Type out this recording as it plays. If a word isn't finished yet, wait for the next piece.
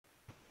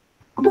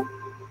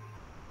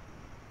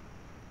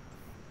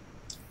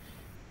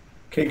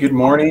Okay, good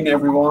morning,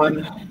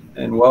 everyone,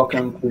 and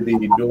welcome to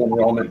the Dual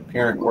Enrollment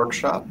Parent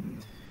Workshop.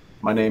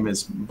 My name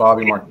is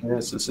Bobby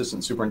Martinez,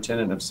 Assistant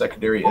Superintendent of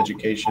Secondary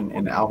Education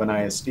in Alvin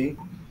ISD.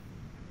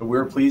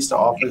 We're pleased to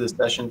offer this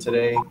session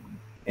today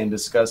and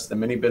discuss the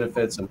many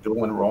benefits of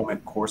dual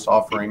enrollment course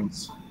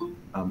offerings.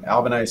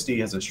 Alvin ISD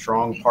has a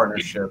strong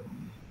partnership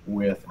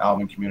with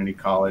Alvin Community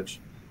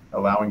College,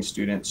 allowing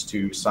students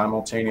to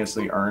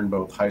simultaneously earn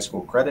both high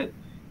school credit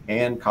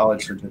and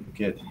college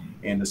certificate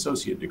and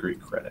associate degree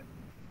credit.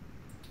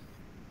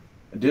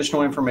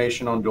 Additional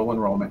information on dual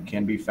enrollment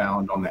can be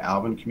found on the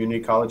Alvin Community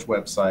College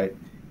website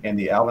and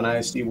the Alvin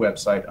ISD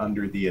website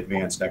under the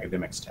Advanced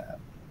Academics tab.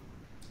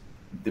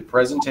 The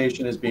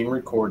presentation is being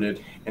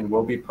recorded and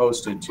will be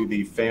posted to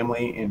the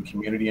Family and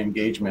Community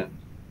Engagement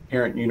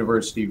Parent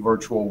University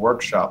Virtual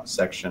Workshop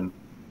section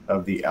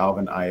of the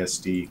Alvin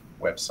ISD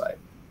website.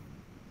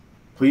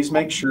 Please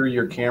make sure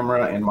your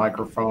camera and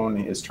microphone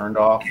is turned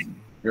off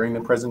during the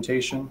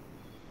presentation.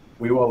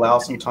 We will allow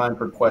some time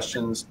for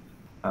questions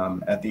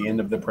at the end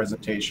of the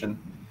presentation.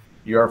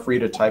 You are free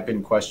to type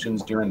in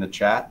questions during the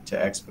chat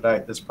to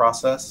expedite this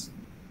process.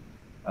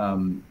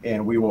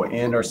 And we will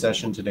end our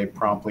session today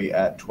promptly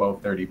at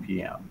 12:30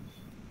 p.m.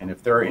 And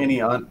if there are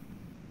any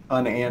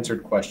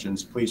unanswered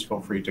questions, please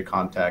feel free to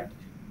contact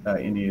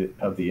any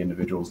of the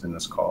individuals in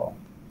this call.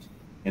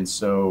 And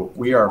so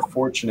we are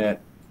fortunate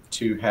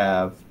to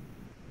have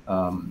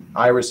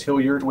Iris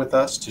Hilliard with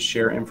us to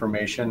share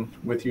information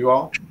with you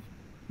all.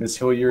 Ms.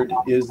 Hilliard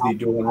is the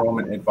dual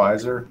enrollment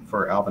advisor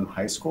for Alvin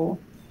High School.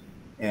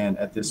 And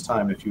at this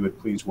time, if you would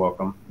please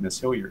welcome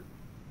Ms. Hilliard.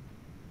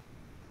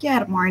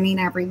 Good morning,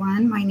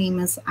 everyone. My name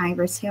is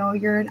Iris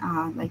Hilliard.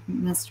 Like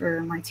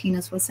Mr.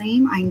 Martinez was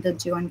saying, I'm the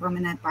dual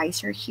enrollment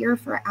advisor here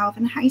for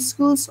Alvin High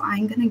School. So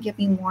I'm going to give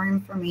you more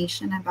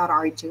information about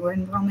our dual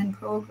enrollment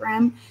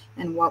program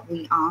and what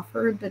we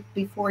offer. But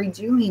before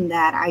doing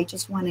that, I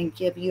just want to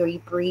give you a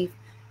brief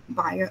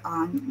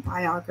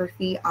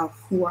biography of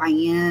who I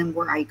am,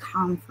 where I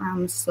come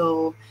from.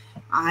 So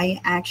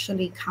I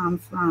actually come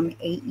from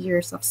 8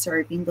 years of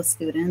serving the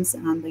students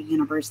on the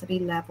university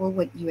level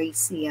with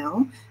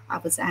UACL. I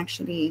was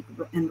actually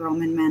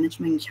enrollment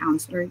management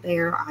counselor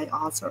there. I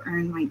also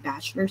earned my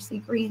bachelor's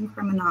degree in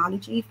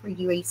criminology for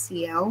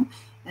UACL,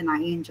 and I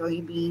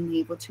enjoy being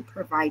able to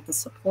provide the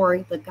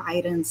support, the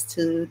guidance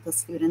to the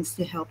students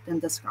to help them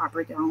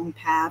discover their own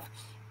path.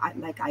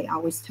 Like I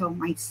always tell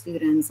my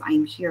students,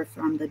 I'm here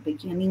from the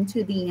beginning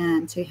to the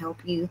end to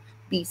help you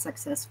be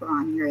successful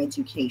on your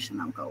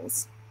educational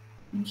goals.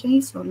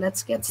 Okay, so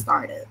let's get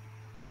started.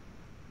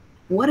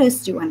 What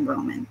is dual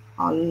enrollment?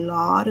 A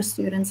lot of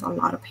students, a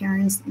lot of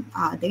parents,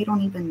 they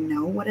don't even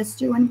know what is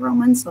dual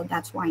enrollment, so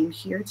that's why I'm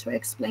here to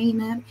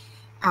explain it.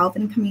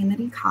 Alvin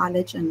Community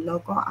College and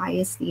local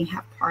ISD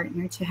have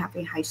partnered to have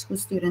high school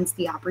students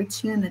the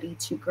opportunity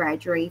to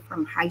graduate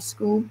from high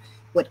school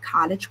with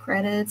college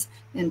credits,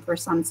 and for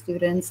some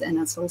students an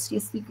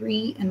associate's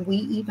degree, and we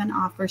even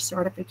offer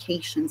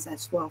certifications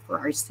as well for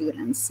our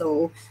students.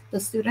 So the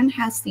student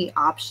has the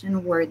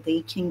option where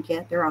they can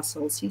get their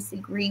associate's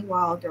degree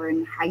while they're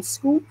in high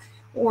school,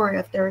 or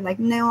if they're like,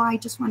 no, I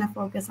just want to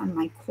focus on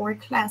my core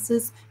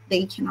classes,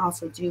 they can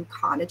also do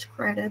college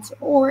credits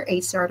or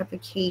a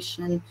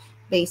certification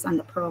based on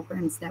the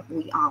programs that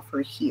we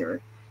offer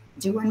here.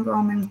 Dual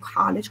enrollment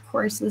college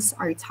courses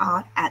are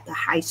taught at the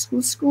high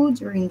school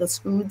during the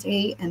school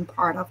day and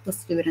part of the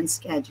student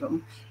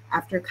schedule.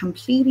 After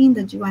completing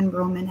the dual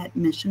enrollment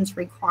admissions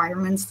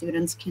requirements,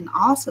 students can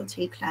also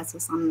take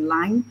classes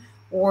online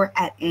or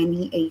at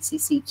any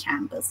ACC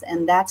campus.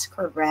 And that's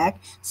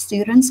correct.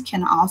 Students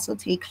can also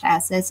take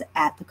classes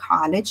at the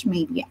college,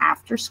 maybe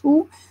after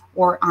school,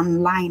 or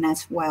online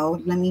as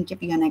well. Let me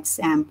give you an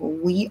example.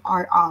 We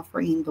are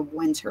offering the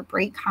winter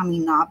break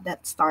coming up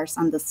that starts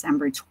on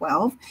December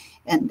 12th.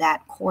 And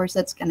that course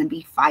that's going to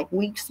be 5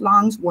 weeks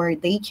long, where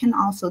they can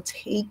also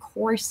take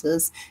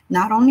courses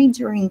not only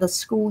during the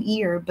school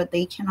year, but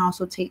they can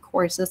also take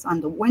courses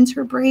on the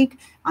winter break,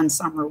 on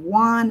summer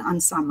 1,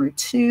 on summer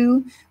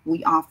 2.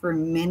 We offer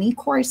many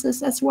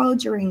courses as well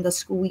during the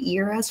school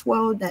year as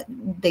well that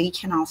they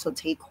can also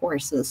take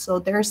courses. So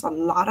there's a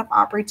lot of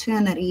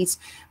opportunities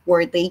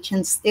where they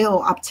can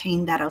still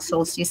obtain that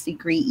associate's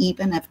degree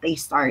even if they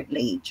start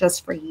late,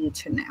 just for you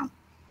to know.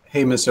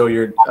 Hey, Ms.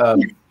 Hilliard,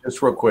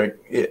 just real quick,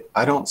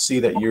 I don't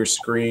see that your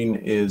screen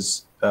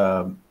is,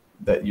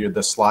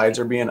 the slides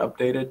are being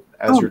updated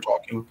as you're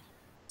talking.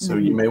 So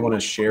you may want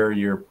to share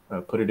your,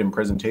 put it in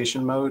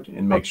presentation mode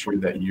and make sure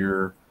that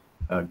you're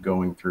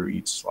going through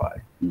each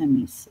slide. Let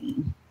me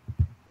see.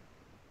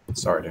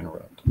 Sorry to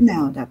interrupt.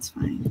 No, that's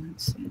fine.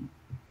 Let's see.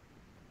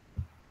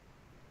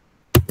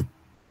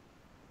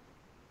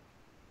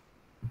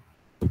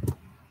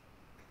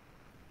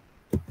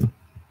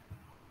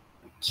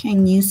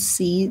 Can you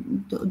see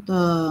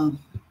the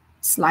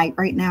slide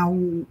right now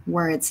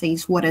where it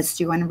says what is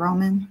dual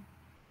enrollment?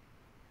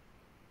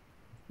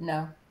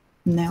 No.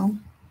 No?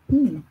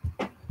 Give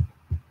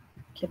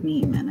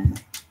me a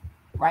minute.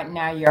 Right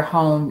now, your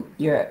home,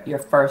 your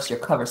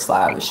cover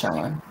slide is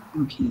showing.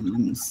 Okay, let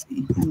me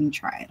see. Let me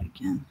try it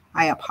again.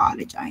 I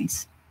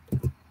apologize.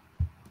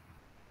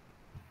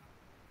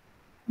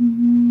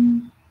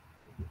 Mm.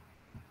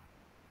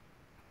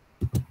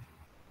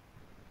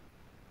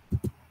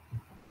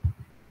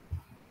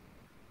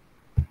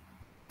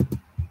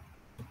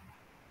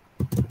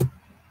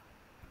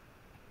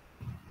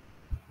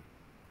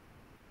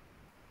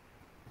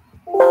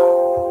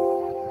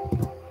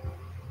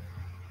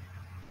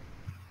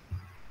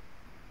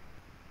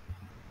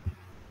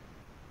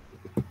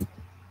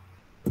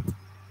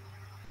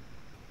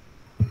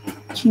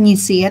 Can you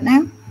see it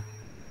now?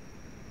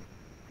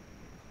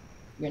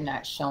 You're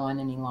not showing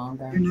any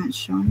longer. You're not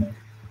showing.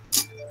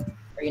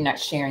 Or you're not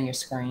sharing your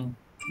screen.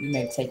 You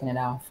may have taken it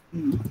off.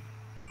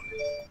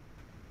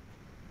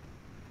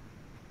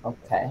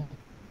 Okay.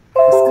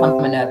 It's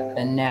coming up,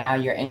 and now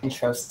your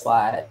intro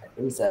slide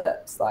is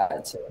up,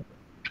 slide 2.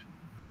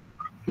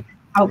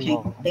 Okay,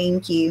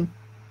 thank you.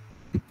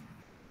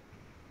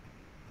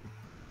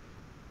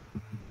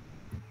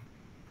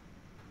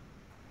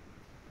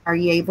 Are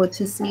you able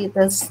to see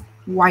this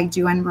why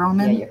dual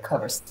enrollment? Yeah, your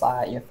cover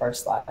slide, your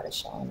first slide is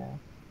showing now.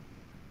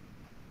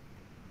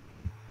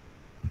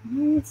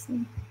 Let's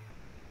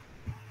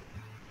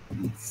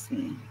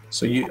see.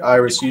 So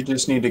Iris, you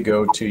just need to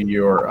go to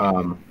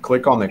your,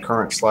 click on the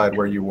current slide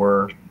where you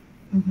were,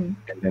 and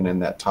then in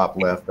that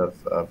top left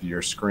of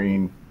your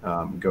screen,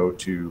 go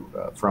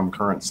to from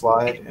current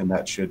slide, and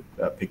that should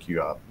pick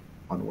you up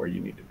on where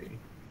you need to be.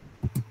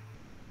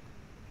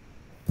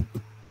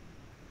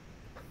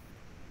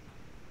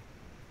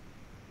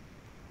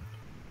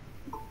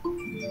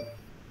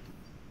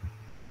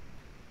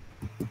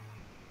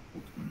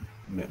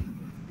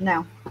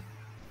 No.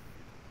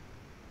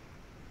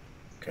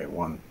 Okay,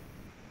 1.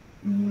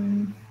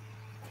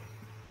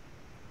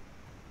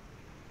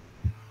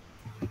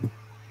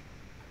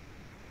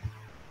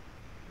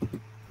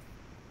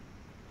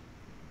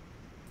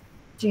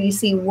 Do you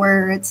see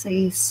where it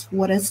says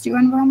what is dual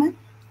enrollment?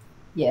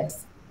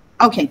 Yes.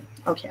 Okay.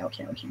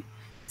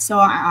 So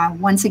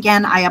once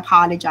again, I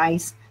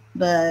apologize,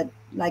 but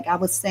like I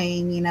was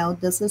saying, you know,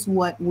 this is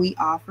what we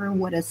offer,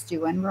 what is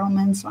dual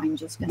enrollment. So I'm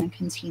just going to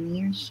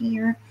continue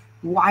here.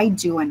 Why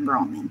dual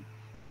enrollment?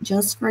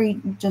 Just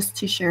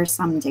to share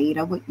some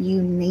data with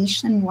you,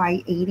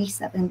 nationwide,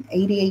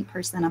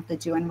 88% of the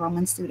dual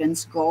enrollment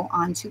students go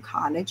on to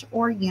college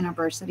or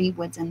university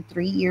within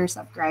 3 years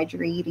of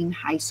graduating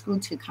high school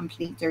to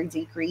complete their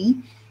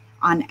degree.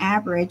 On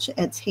average,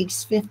 it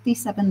takes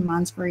 57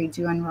 months for a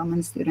dual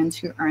enrollment student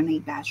to earn a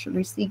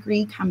bachelor's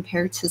degree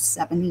compared to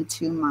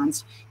 72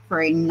 months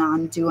for a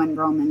non-dual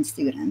enrollment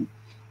student.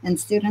 And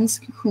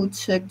students who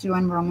took dual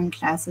enrollment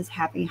classes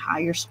have a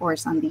higher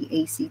scores on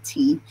the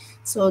ACT.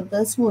 So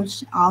this will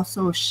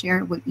also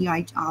share with you,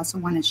 I also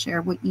want to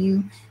share with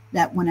you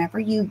that whenever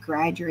you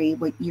graduate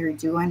with your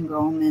dual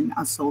enrollment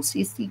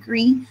associate's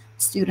degree,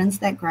 students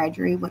that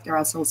graduate with their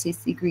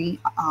associate's degree,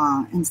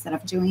 instead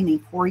of doing a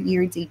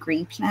 4-year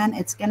degree plan,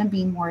 it's going to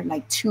be more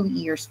like 2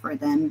 years for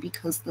them,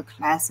 because the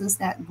classes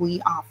that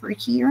we offer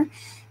here,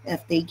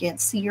 if they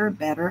get C or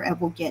better, it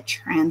will get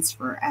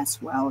transfer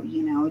as well.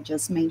 You know,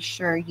 just make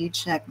sure you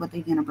check with the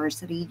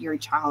university your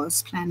child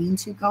is planning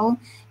to go,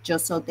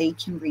 just so they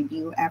can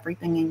review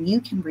everything and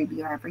you can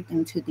review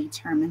everything to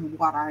determine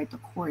what are the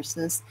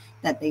courses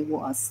that they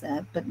will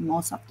accept. But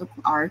most of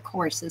our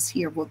courses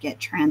here will get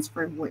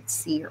transferred with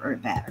C or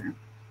better.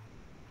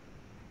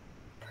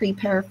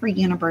 Prepare for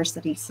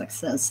university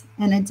success.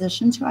 In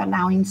addition to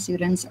allowing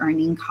students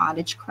earning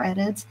college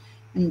credits,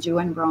 and dual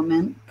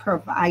enrollment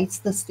provides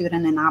the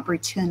student an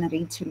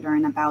opportunity to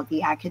learn about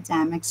the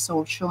academic,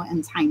 social,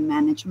 and time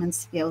management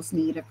skills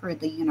needed for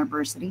the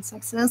university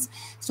success.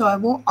 So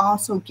it will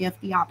also give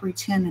the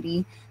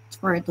opportunity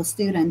for the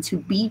student to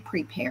be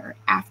prepared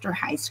after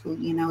high school,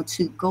 you know,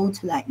 to go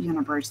to that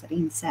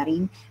university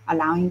setting,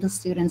 allowing the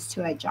students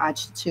to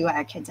adjust to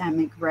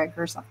academic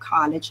rigors of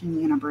college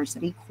and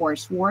university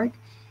coursework,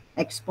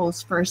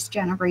 expose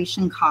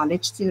first-generation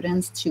college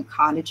students to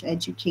college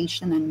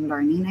education and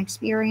learning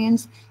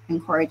experience,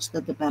 encourage the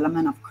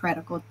development of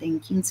critical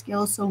thinking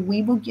skills. So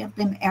we will give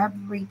them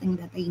everything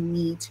that they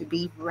need to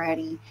be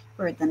ready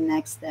for the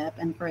next step.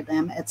 And for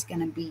them, it's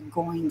going to be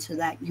going to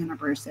that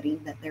university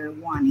that they're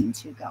wanting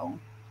to go.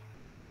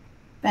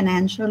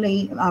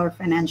 Financially, our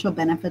financial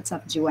benefits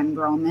of dual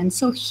enrollment.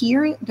 So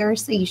here,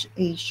 there's a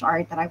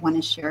chart that I want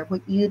to share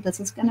with you. This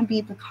is going to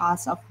be the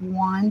cost of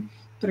 1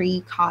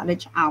 3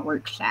 college hour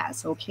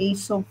class. Okay,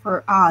 so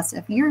for us,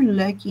 if you're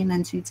looking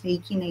into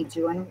taking a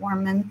dual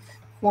enrollment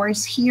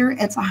course here,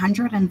 it's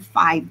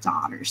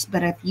 $105.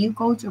 But if you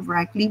go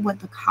directly with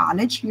the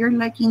college, you're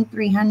looking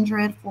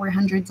 $300,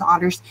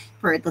 $400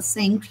 for the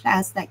same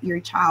class that your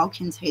child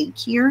can take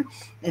here.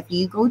 If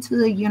you go to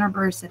the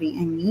university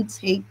and you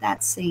take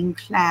that same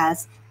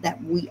class that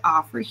we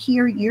offer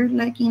here, you're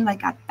looking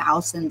like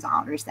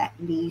 $1,000 at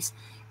least.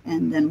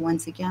 And then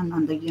once again,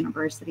 on the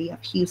University of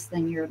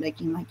Houston, you're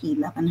looking like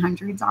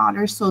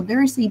 $1,100. So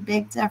there's a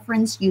big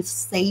difference. You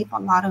save a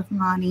lot of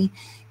money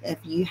if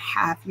you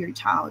have your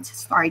child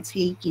start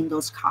taking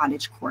those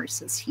college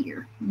courses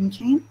here.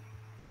 Okay.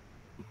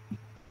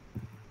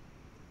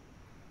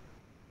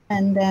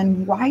 And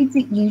then why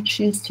did you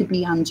choose to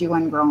be on dual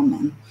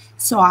enrollment?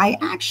 So I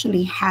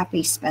actually have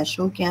a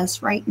special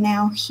guest right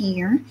now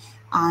here,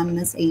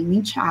 Ms.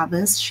 Amy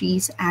Chavez.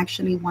 She's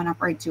actually one of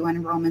our dual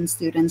enrollment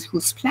students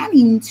who's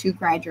planning to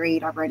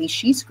graduate already.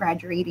 She's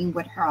graduating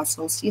with her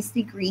associate's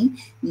degree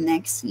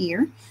next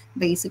year,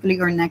 basically,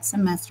 or next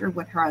semester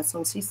with her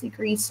associate's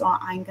degree. So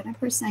I'm going to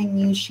present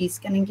you. She's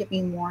going to give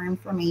you more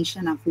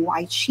information of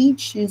why she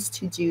chose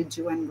to do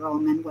dual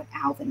enrollment with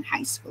Alvin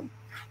High School.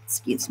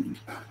 Excuse me.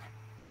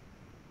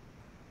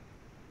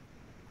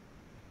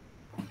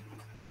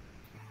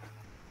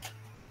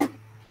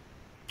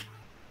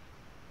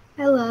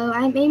 Hello,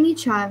 I'm Amy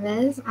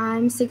Chavez.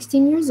 I'm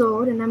 16 years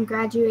old and I'm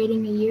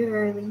graduating a year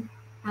early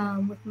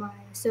with my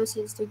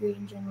associate's degree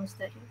in general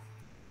studies.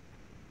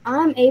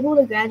 I'm able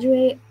to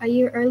graduate a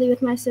year early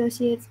with my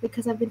associates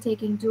because I've been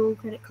taking dual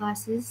credit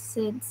classes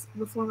since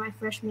before my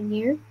freshman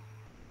year,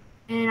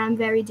 and I'm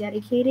very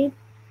dedicated.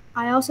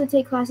 I also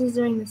take classes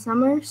during the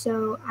summer,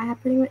 so I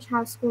pretty much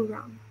have school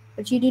round,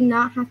 but you do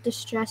not have to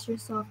stress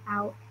yourself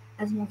out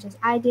as much as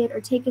I did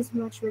or take as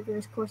much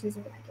rigorous courses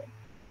as I did.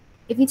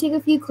 If you take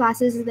a few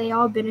classes, they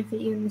all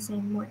benefit you in the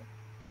same way.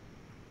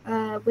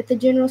 With the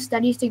general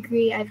studies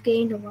degree, I've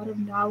gained a lot of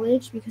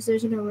knowledge because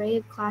there's an array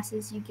of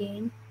classes you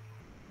gain.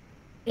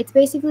 It's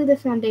basically the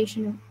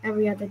foundation of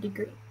every other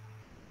degree.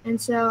 And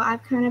so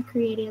I've kind of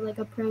created like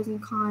a pros and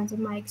cons of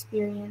my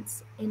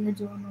experience in the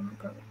dual enrollment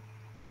program.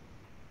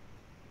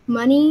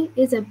 Money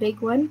is a big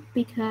one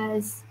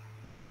because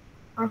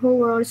our whole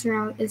world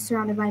is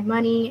surrounded by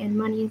money, and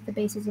money is the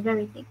basis of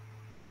everything.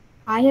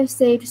 I have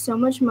saved so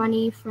much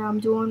money from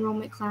dual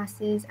enrollment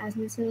classes. As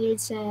Ms. Hilliard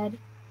said,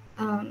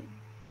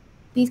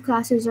 these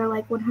classes are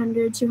like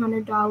 $100,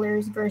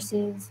 $200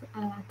 versus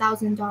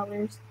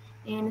 $1,000.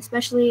 And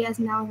especially as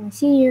now I'm a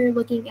senior,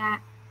 looking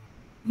at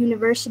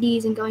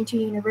universities and going to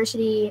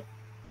university,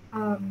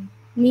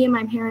 me and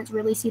my parents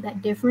really see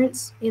that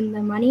difference in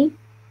the money.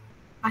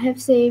 I have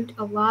saved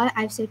a lot.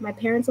 I've saved my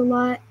parents a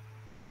lot.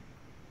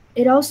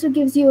 It also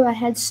gives you a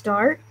head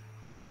start.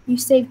 You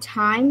save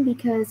time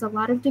because a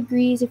lot of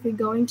degrees, if you're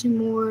going to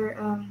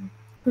more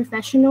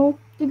professional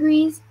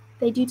degrees,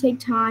 they do take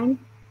time.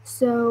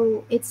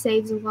 So it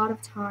saves a lot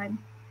of time.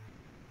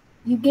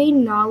 You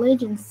gain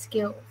knowledge and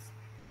skills.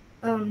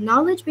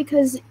 Knowledge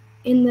because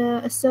in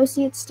the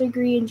associate's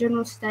degree in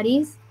general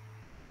studies,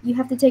 you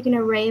have to take an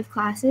array of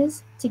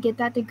classes to get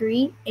that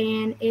degree,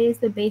 and it is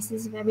the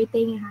basis of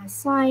everything. It has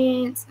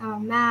science,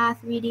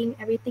 math, reading,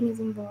 everything is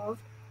involved.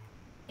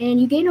 And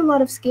you gain a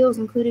lot of skills,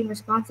 including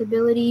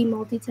responsibility,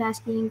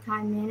 multitasking,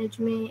 time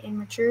management, and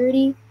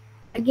maturity.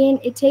 Again,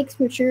 it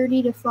takes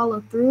maturity to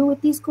follow through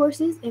with these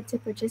courses and to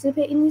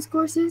participate in these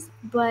courses,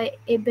 but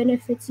it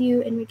benefits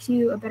you and makes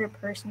you a better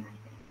person, I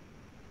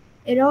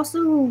think. It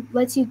also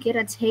lets you get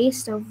a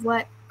taste of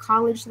what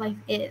college life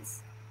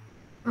is.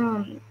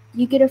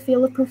 You get a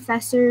feel of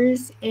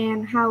professors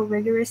and how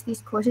rigorous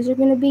these courses are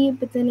going to be,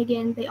 but then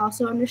again, they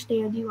also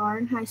understand you are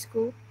in high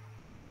school,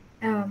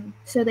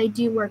 so they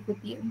do work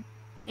with you.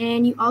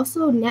 And you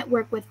also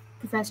network with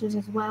professors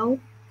as well.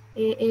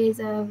 It is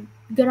a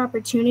good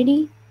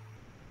opportunity.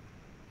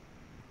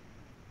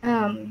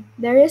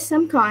 There is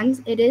some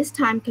cons. It is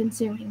time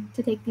consuming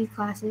to take these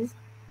classes.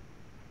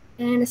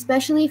 And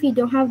especially if you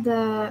don't have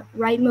the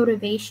right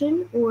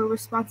motivation or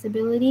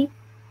responsibility,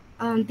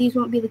 these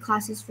won't be the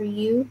classes for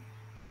you.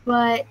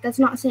 But that's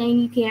not saying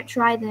you can't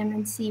try them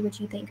and see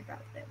what you think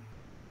about them.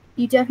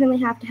 You definitely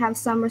have to have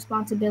some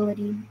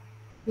responsibility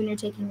when you're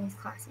taking these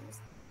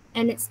classes.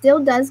 And it still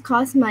does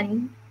cost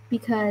money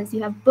because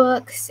you have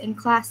books and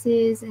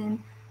classes and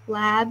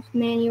lab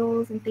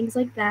manuals and things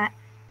like that.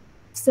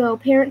 So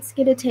parents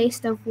get a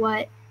taste of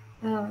what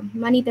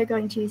money they're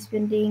going to be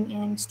spending,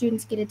 and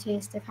students get a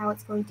taste of how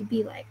it's going to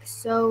be like.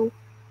 So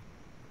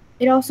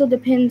it also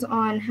depends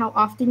on how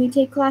often you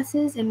take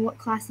classes and what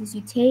classes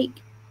you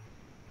take.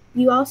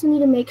 You also need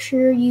to make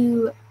sure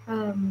you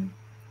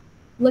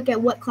look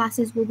at what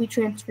classes will be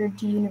transferred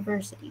to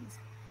universities.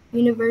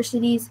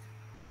 Universities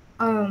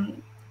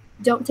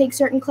don't take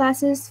certain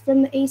classes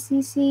from the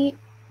ACC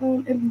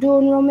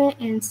dual enrollment,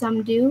 and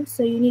some do.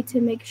 So you need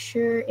to make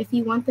sure, if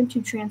you want them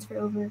to transfer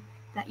over,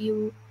 that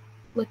you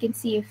look and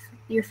see if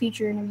your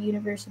future in a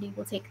university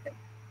will take them.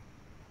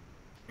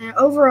 And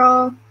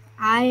overall,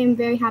 I am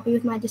very happy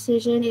with my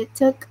decision. It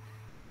took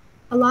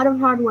a lot of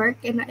hard work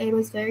and it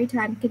was very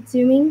time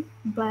consuming,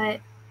 but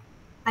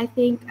I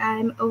think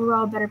I'm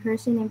overall a better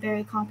person and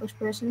very accomplished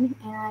person,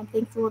 and I'm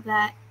thankful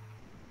that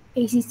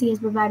ACC has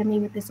provided me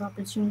with this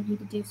opportunity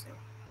to do so.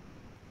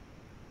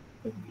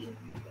 Thank you.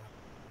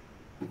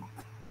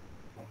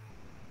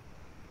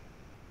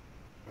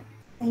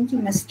 Thank you,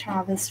 Ms.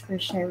 Chavez, for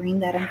sharing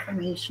that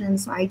information.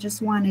 So I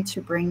just wanted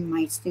to bring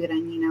my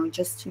student,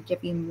 just to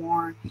give you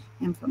more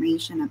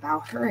information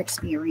about her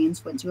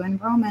experience with dual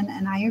enrollment.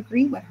 And I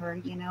agree with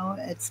her,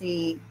 it's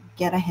a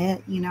get ahead,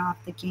 of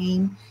the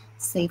game,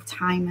 save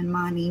time and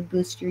money,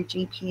 boost your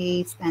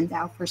GPA, stand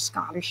out for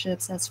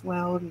scholarships as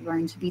well,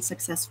 learn to be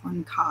successful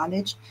in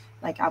college.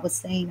 Like I was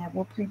saying, that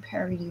will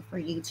prepare you for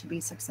you to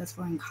be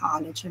successful in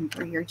college and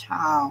for your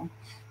child.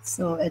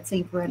 So it's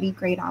a really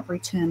great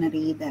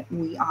opportunity that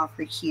we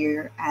offer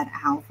here at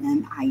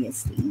Alvin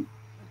ISD.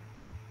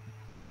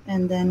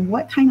 And then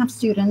what kind of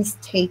students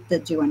take the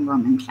dual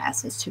enrollment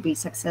classes? To be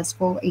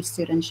successful, a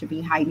student should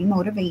be highly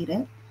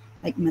motivated,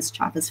 like Ms.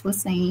 Chavez was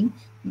saying,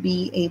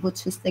 be able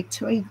to stick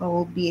to a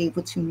goal, be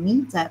able to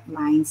meet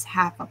deadlines,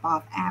 have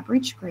above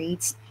average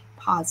grades,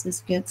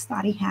 possess good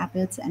study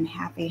habits, and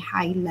have a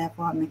high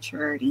level of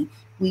maturity.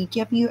 We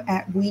give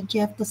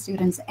the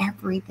students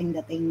everything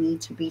that they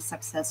need to be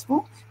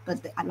successful, but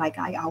like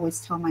I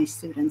always tell my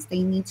students,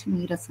 they need to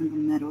meet us in the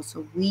middle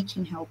so we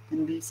can help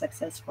them be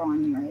successful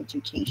on their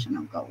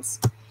educational goals.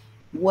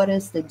 What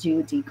is the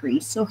due degree?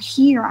 So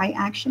here I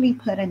actually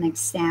put an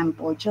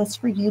example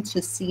just for you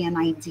to see an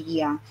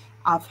idea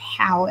of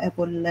how it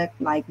would look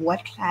like,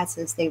 what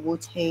classes they will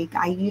take.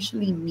 I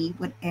usually meet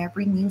with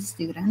every new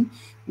student,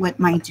 with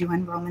my dual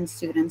enrollment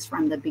students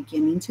from the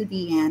beginning to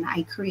the end.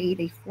 I create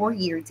a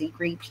 4-year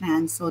degree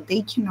plan so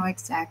they can know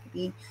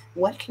exactly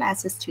what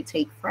classes to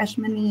take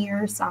freshman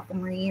year,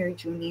 sophomore year,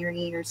 junior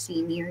year,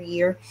 senior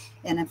year.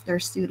 And if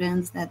there's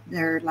students that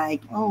they're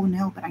like, oh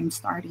no, but I'm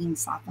starting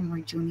sophomore,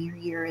 junior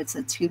year, it's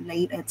too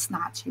late. It's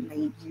not too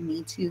late. You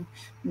need to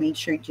make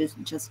sure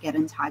just get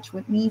in touch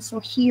with me. So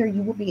here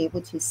you will be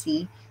able to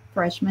see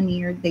freshman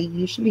year, they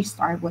usually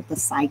start with the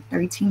Psych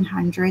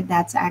 1300.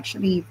 That's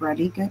actually a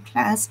really good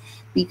class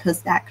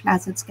because that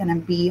class it's going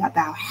to be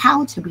about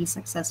how to be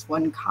successful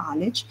in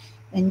college.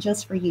 And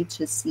just for you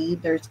to see,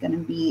 there's going to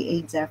be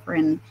a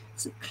different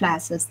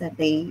classes that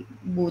they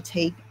will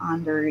take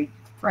under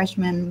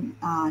freshman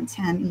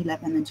 10,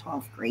 11, and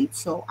 12th grade.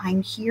 So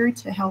I'm here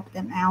to help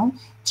them out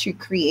to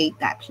create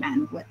that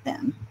plan with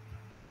them.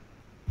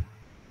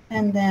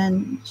 And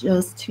then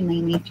just to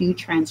name a few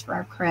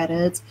transfer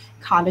credits,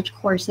 college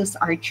courses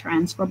are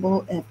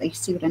transferable if a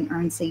student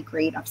earns a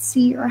grade of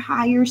C or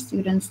higher.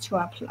 Students to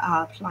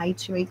apply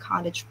to a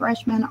college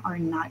freshman are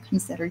not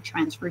considered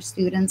transfer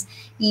students,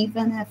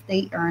 even if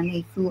they earn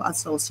a full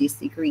associate's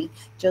degree.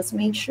 Just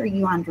make sure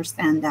you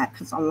understand that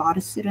because a lot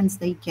of students,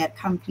 they get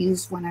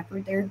confused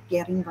whenever they're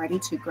getting ready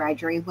to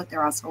graduate with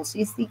their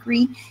associate's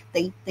degree.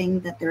 They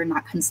think that they're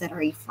not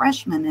considered a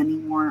freshman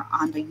anymore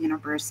on the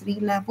university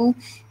level.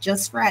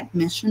 Just for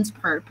admissions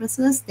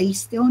purposes, they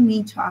still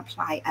need to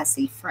apply as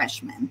a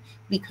freshman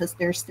because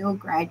they're still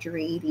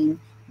graduating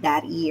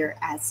that year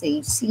as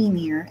a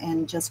senior,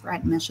 and just for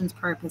admissions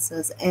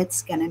purposes,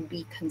 it's going to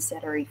be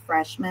considered a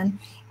freshman.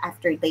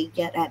 After they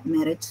get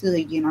admitted to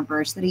the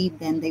university,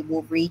 then they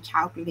will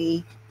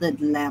recalculate the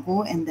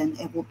level and then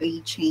it will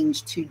be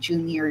changed to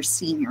junior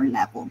senior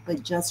level.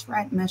 But just for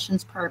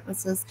admissions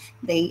purposes,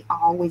 they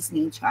always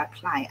need to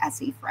apply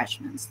as a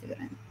freshman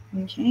student.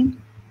 Okay.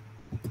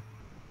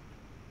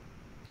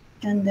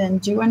 And then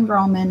dual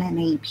enrollment and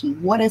AP.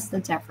 What is the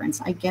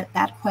difference? I get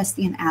that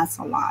question asked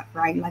a lot,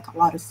 right? Like a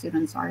lot of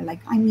students are like,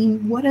 I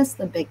mean, what is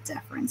the big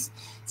difference?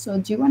 So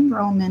dual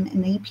enrollment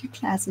and AP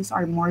classes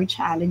are more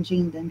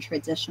challenging than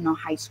traditional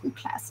high school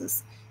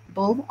classes.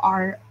 Both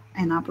are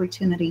an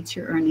opportunity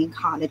to earn a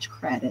college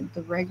credit.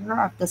 The rigor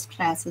of these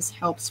classes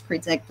helps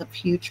predict the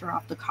future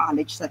of the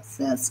college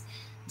success.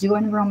 Dual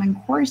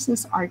enrollment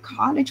courses are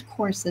college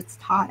courses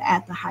taught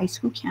at the high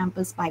school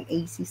campus by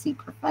ACC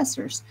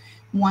professors.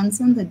 Once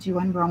in the dual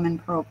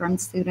enrollment program,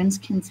 students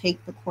can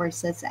take the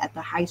courses at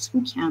the high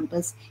school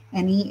campus,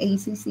 any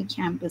ACC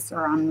campus,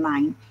 or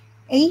online.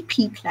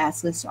 AP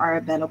classes are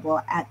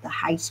available at the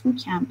high school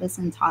campus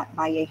and taught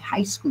by a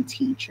high school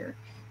teacher.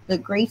 The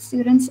grade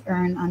students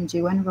earn on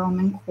dual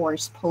enrollment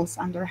course post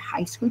under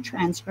high school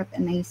transcript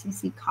and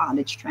ACC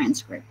college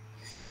transcript.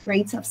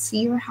 Grades of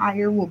C or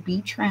higher will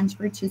be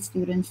transferred to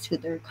students to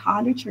their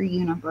college or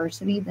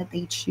university that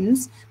they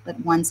choose. But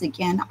once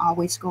again,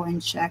 always go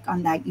and check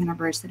on that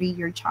university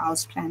your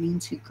child's planning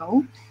to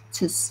go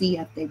to see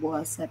if they will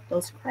accept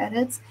those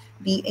credits.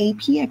 The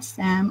AP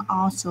exam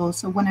also,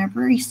 so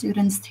whenever a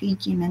student's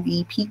taking an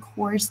AP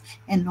course,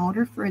 in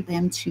order for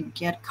them to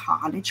get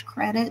college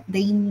credit,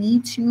 they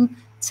need to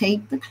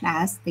take the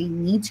class, they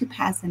need to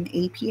pass an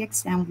AP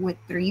exam with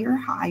 3 or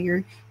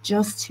higher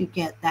just to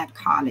get that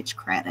college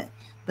credit.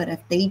 But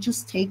if they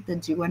just take the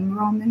dual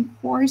enrollment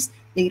course,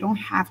 they don't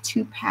have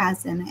to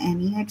pass in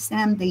any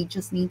exam. They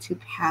just need to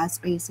pass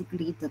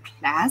basically the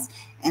class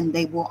and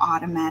they will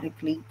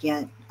automatically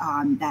get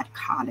that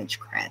college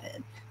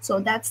credit. So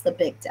that's the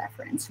big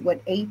difference.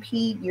 With AP,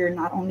 you're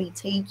not only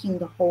taking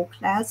the whole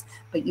class,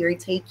 but you're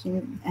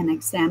taking an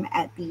exam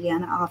at the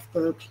end of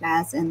the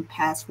class and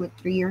pass with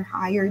 3 or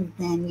higher,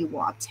 then you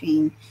will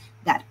obtain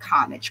that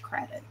college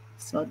credit.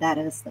 So that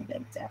is the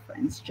big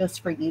difference,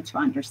 just for you to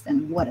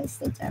understand what is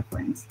the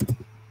difference.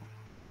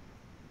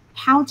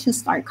 How to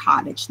start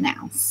college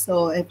now.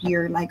 So if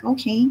you're like,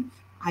 okay,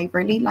 I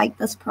really like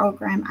this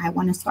program. I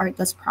want to start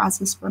this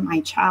process for my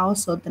child.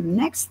 So the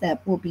next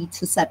step will be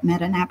to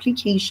submit an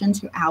application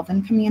to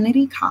Alvin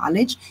Community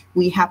College.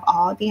 We have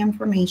all the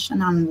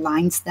information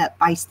online step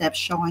by step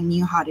showing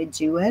you how to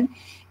do it.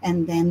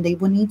 And then they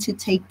will need to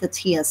take the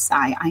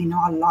TSI. I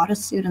know a lot of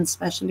students,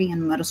 especially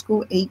in middle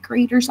school, 8th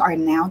graders, are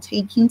now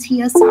taking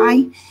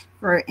TSI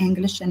for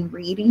English and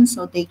reading.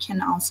 So they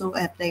can also,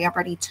 if they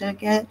already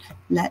took it,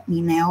 let me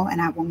know, and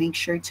I will make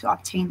sure to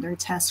obtain their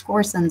test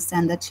scores and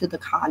send it to the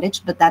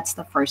college. But that's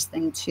the first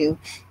thing, to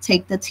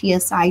take the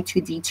TSI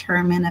to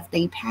determine if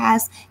they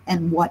pass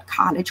and what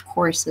college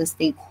courses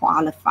they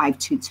qualify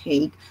to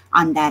take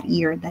on that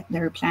year that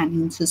they're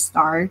planning to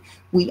start.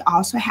 We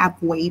also have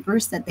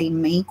waivers that they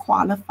may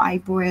qualify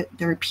for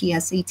their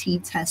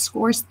PSAT test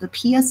scores. The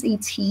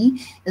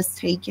PSAT is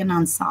taken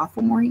on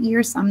sophomore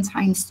year.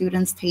 Sometimes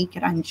students take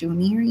it on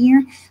junior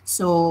year.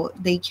 So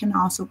they can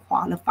also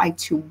qualify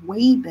to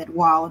waive it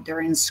while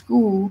they're in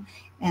school.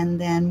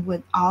 And then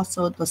with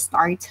also the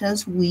STAR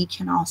test, we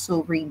can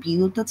also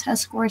review the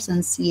test scores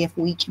and see if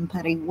we can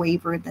put a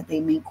waiver that they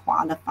may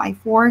qualify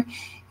for.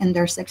 And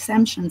there's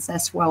exemptions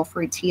as well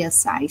for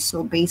TSI.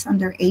 So based on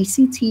their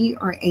ACT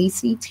or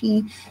ACT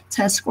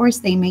test scores,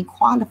 they may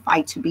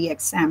qualify to be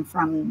exempt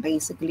from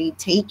basically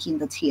taking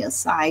the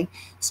TSI.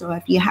 So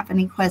if you have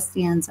any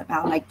questions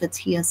about like the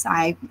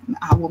TSI,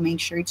 I will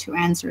make sure to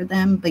answer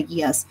them. But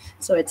yes,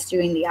 so it's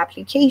doing the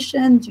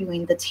application,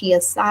 doing the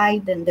TSI,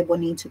 then they will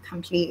need to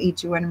complete a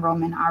dual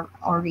enrollment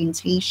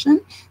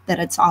orientation that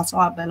it's also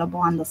available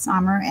on the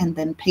summer, and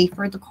then pay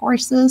for the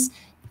courses,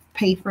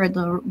 pay for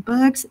the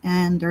books,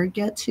 and they're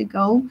good to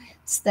go.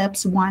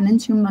 Steps 1 and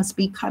 2 must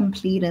be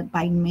completed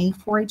by May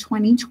 4,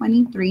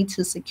 2023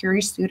 to secure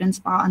a student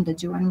spot on the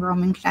dual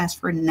enrollment class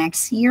for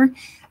next year.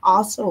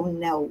 Also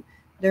note,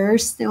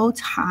 there's still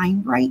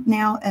time right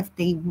now if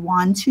they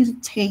want to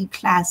take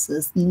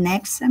classes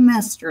next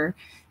semester.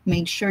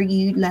 Make sure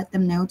you let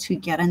them know to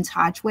get in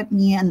touch with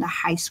me and the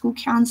high school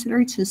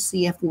counselor to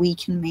see if we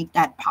can make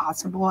that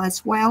possible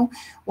as well,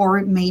 or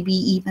maybe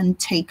even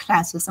take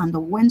classes on the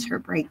winter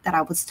break that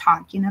I was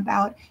talking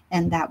about,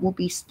 and that will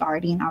be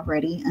starting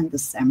already on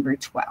December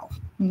 12th.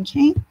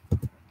 Okay.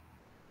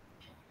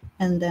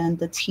 And then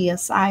the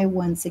TSI,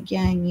 once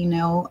again, you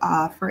know,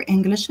 for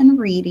English and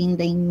reading,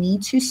 they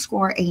need to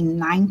score a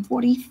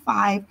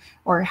 945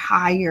 or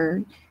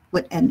higher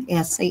with an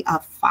essay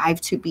of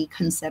 5 to be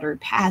considered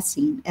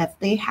passing. If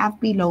they have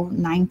below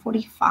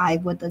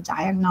 945 with the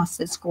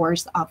diagnostic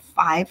scores of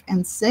 5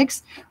 and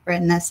 6, or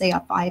an essay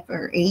of 5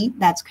 or 8,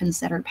 that's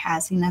considered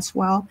passing as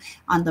well.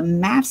 On the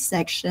math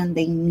section,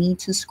 they need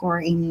to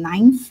score a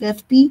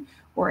 950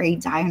 or a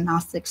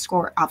diagnostic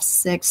score of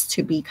 6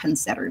 to be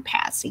considered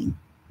passing.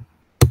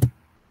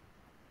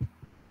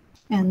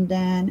 And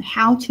then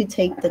how to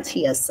take the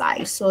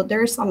TSI. So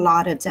there's a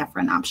lot of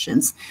different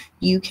options.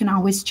 You can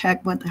always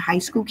check with the high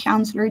school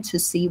counselor to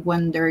see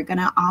when they're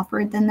gonna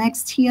offer the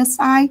next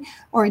TSI,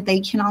 or they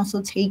can also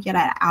take it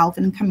at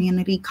Alvin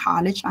Community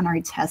College on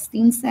our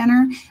testing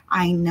center.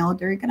 I know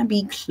they're gonna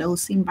be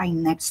closing by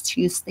next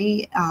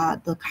Tuesday,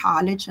 the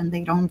college, and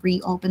they don't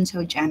reopen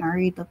till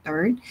January the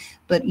 3rd.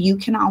 But you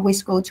can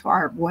always go to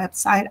our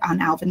website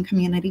on Alvin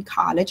Community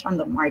College on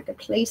the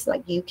marketplace,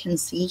 like you can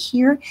see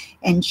here,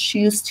 and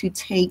choose to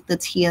take the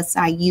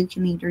TSI. You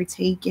can either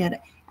take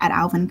it at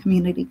Alvin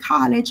Community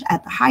College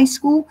at the high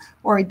school,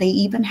 or they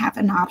even have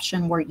an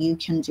option where you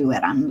can do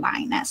it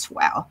online as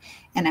well.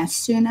 And as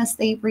soon as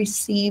they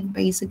receive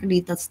basically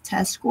the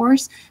test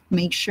scores,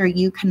 make sure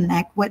you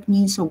connect with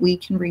me so we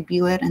can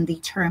review it and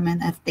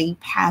determine if they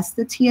pass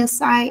the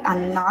TSI.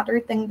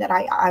 Another thing that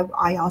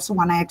I also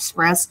want to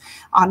express,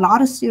 a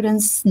lot of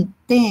students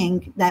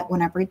think that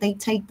whenever they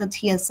take the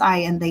TSI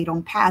and they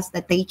don't pass,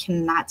 that they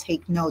cannot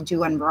take no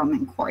dual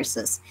enrollment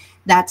courses.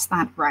 That's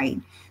not right.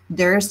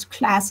 There's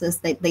classes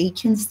that they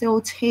can still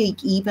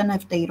take even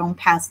if they don't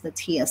pass the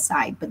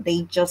TSI, but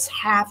they just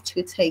have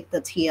to take the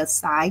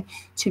TSI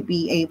to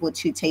be able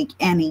to take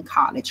any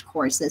college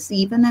courses.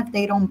 Even if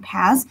they don't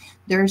pass,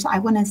 there's, I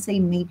want to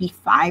say, maybe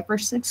 5 or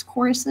 6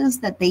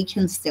 courses that they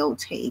can still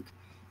take,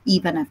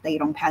 even if they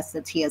don't pass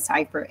the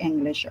TSI for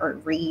English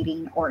or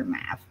reading or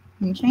math.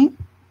 Okay.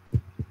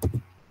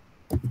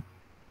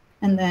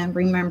 And then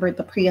remember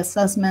the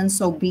pre-assessment.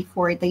 So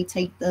before they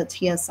take the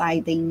TSI,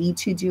 they need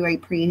to do a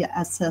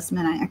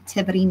pre-assessment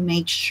activity.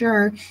 Make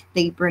sure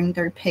they bring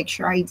their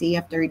picture ID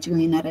if they're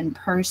doing it in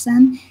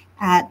person.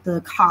 At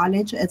the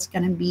college, it's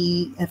going to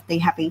be, if they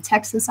have a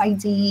Texas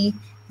ID,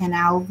 an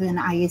Alvin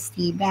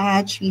ISD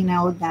badge, you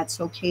know, that's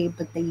okay,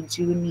 but they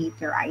do need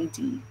their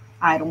ID.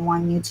 I don't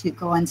want you to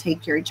go and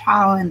take your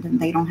child and then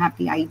they don't have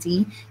the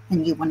ID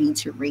and you will need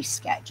to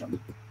reschedule.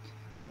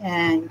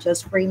 And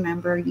just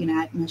remember, you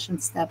know, admission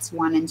steps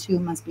 1 and 2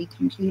 must be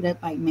completed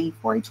by May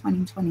 4,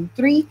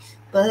 2023.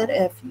 But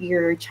if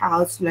your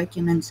child's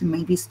looking into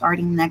maybe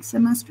starting next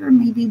semester,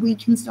 maybe we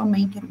can still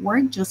make it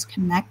work. Just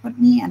connect with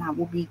me and I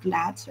will be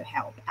glad to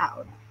help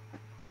out.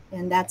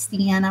 And that's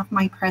the end of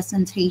my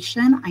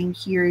presentation. I'm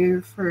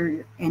here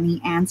for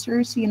any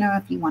answers. You know,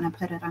 if you want to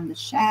put it on the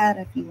chat,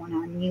 if you want to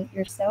unmute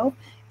yourself,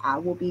 I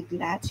will be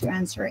glad to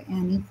answer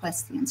any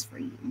questions for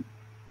you.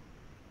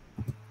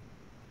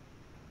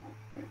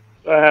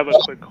 I have a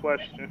quick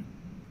question.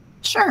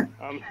 Sure.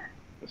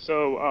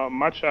 So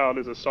my child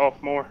is a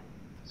sophomore,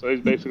 so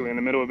he's basically in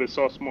the middle of his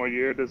sophomore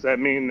year. Does that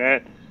mean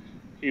that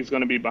he's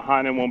going to be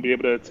behind and won't be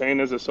able to attain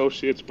his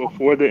associates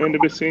before the end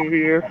of his senior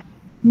year?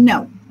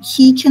 No,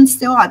 he can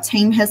still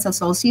attain his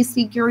associate's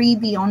degree.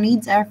 The only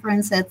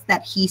difference is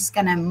that he's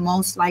going to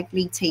most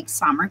likely take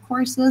summer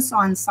courses. So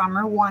on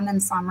summer 1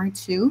 and summer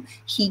 2,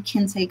 he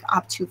can take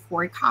up to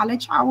 4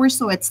 college hours.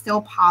 So it's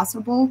still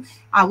possible.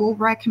 I will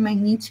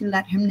recommend you to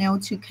let him know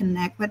to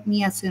connect with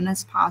me as soon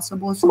as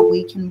possible so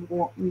we can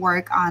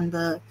work on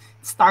the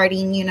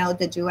starting, you know,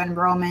 the dual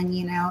enrollment,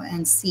 you know,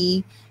 and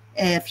see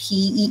if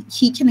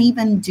he can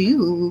even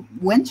do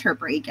winter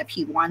break if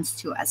he wants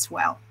to as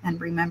well. And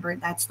remember,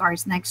 that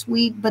starts next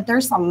week. But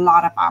there's a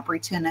lot of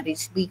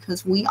opportunities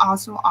because we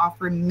also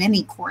offer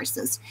mini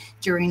courses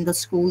during the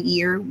school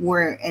year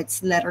where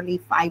it's literally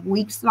 5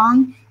 weeks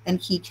long,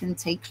 and he can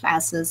take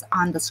classes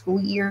on the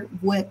school year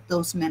with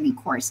those mini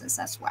courses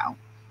as well.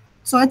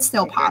 So it's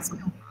still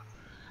possible.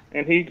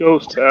 And he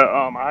goes to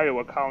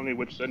Iowa Colony,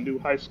 which is a new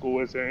high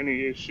school. Is there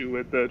any issue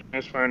with the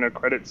transferring the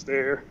credits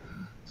there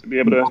to be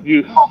able to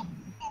use?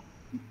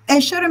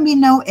 It shouldn't be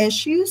no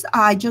issues.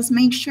 Just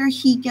make sure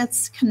he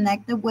gets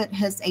connected with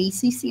his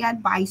ACC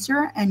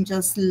advisor and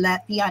just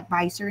let the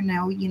advisor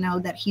know, you know,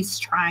 that he's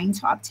trying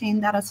to obtain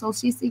that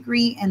associate's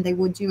degree, and they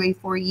would do a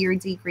 4-year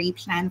degree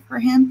plan for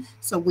him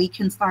so we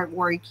can start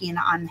working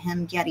on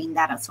him getting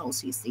that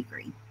associate's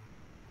degree.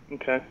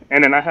 Okay.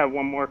 And then I have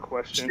one more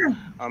question.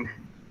 Sure.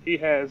 He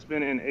has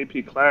been in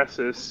AP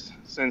classes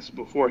since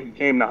before he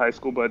came to high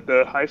school, but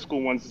the high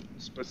school ones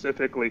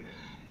specifically,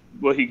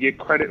 will he get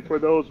credit for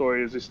those, or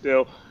is it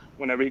still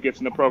whenever he gets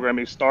in the program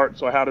he starts?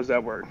 So how does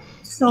that work?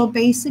 So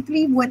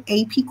basically with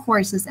AP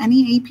courses,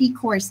 any AP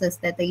courses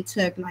that they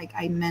took, like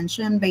I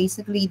mentioned,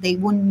 basically they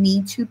will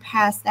need to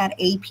pass that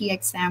AP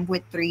exam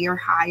with 3 or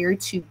higher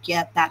to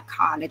get that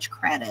college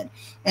credit.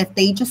 If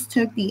they just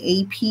took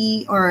the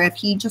AP, or if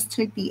he just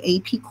took the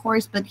AP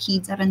course but he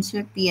didn't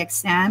took the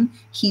exam,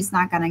 he's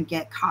not going to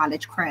get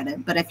college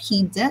credit. But if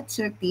he did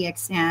took the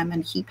exam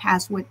and he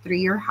passed with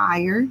 3 or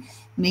higher,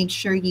 make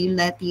sure you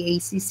let the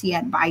ACC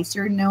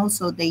advisor know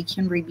so they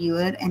can review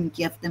it and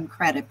give them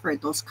credit for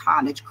those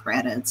college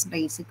credits,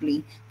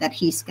 basically, that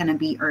he's going to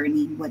be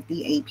earning with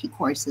the AP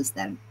courses,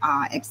 that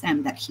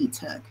exam that he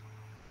took.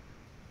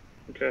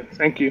 Okay,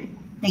 thank you.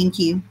 Thank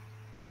you.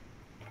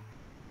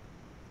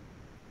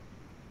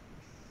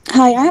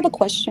 Hi, I have a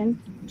question.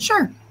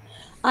 Sure.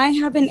 I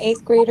have an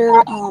 8th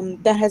grader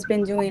that has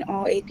been doing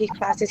all AP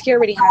classes. He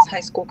already has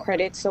high school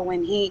credits, so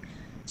when he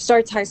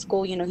starts high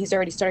school, you know, he's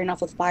already starting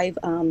off with 5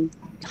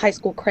 high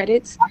school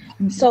credits.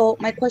 So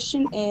my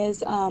question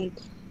is, how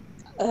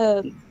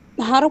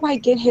do I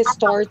get his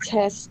STAR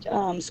test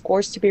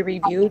scores to be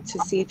reviewed to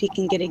see if he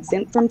can get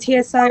exempt from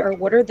TSI, or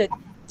what are the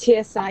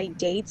TSI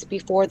dates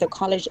before the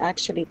college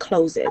actually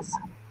closes?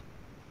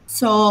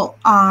 So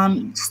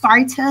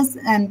STAR test,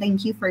 and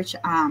thank you for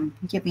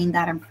giving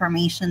that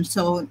information.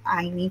 So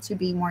I need to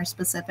be more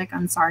specific.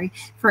 I'm sorry.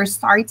 For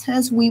STAR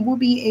test, we will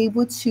be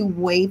able to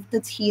waive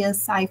the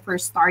TSI for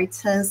STAR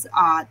test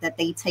that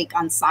they take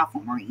on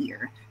sophomore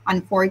year.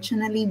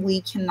 Unfortunately,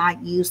 we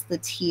cannot use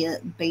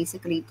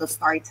basically the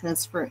STAR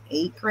test for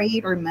 8th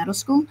grade or middle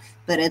school,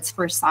 but it's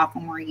for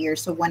sophomore year.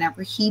 So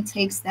whenever he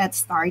takes that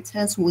STAR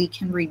test, we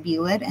can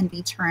review it and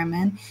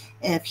determine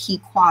if he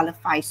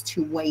qualifies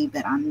to waive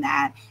it on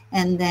that.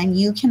 And then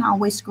you can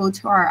always go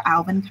to our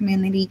Alvin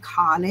Community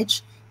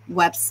College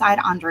website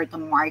under the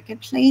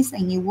marketplace,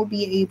 and you will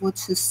be able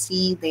to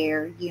see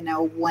there, you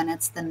know, when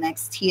it's the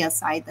next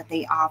TSI that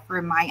they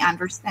offer. My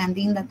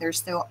understanding that they're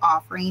still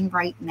offering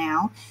right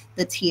now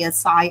the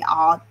TSI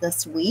all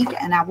this week,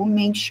 and I will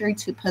make sure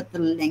to put the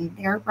link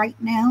there right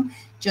now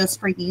just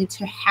for you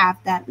to have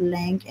that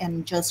link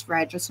and just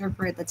register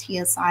for the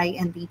TSI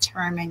and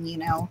determine, you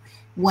know,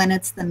 when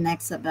it's the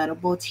next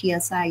available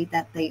TSI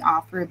that they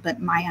offer. But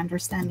my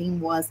understanding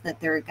was that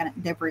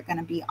they were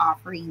gonna be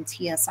offering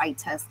TSI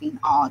testing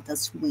all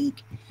this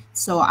week.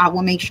 So I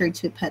will make sure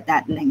to put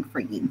that link for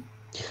you.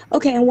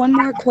 Okay, and one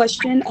more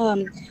question.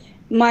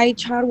 My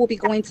child will be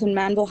going to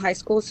Manville High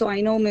School, so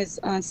I know Ms.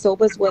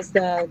 Silvas was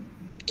the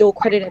dual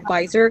credit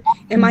advisor.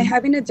 Am I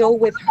having to deal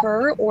with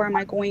her, or am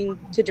I going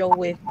to deal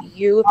with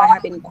you if I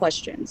have any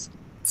questions?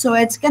 So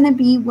it's going to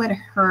be with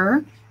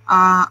her.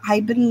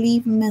 I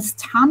believe Ms.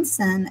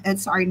 Thompson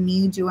is our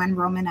new dual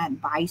enrollment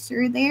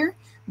advisor there.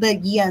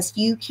 But yes,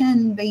 you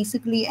can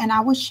basically, and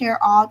I will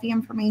share all the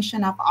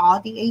information of all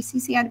the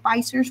ACC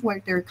advisors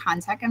with their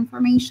contact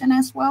information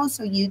as well,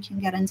 so you can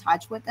get in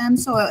touch with them.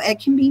 So it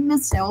can be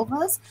Ms.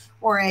 Silvas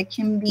or it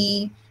can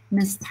be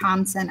Ms.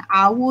 Thompson.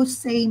 I will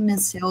say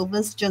Ms.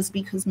 Silvas just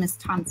because Ms.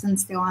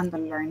 Thompson's still on the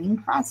learning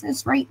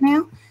process right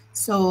now.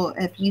 So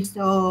if you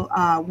still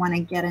want to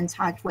get in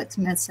touch with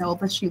Ms.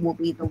 Silvas, she will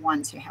be the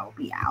one to help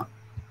you out.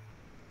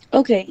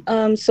 Okay,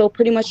 so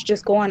pretty much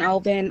just go on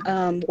Alvin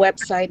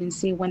website and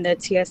see when the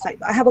TSI.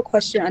 I have a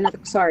question. Another,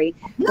 sorry.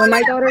 No, When no,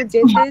 my daughter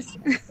did no. this,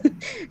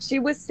 she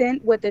was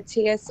sent with the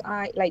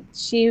TSI. Like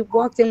she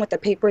walked in with the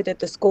paper that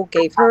the school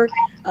gave her.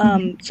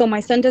 So my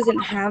son doesn't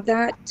have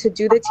that to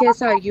do the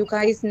TSI. Are you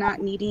guys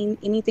not needing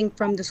anything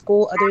from the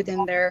school other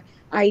than their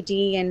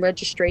ID and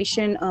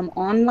registration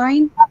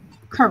online?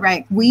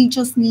 Correct. We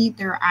just need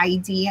their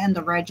ID and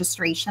the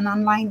registration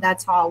online.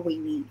 That's all we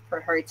need for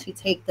her to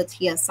take the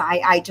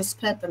TSI. I just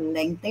put the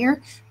link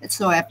there.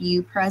 So if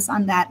you press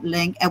on that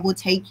link, it will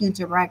take you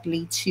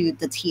directly to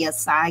the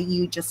TSI.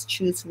 You just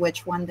choose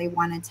which one they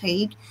want to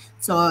take.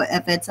 So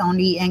if it's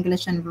only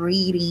English and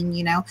reading,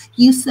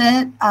 you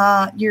said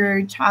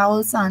your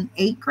child's on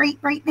eighth grade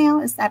right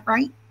now. Is that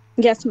right?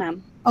 Yes,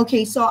 ma'am.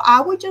 Okay, so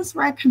I would just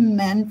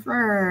recommend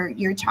for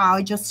your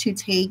child just to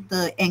take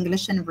the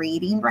English and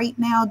reading right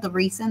now. The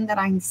reason that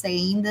I'm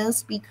saying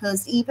this,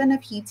 because even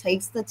if he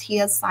takes the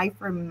TSI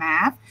for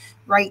math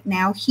right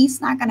now,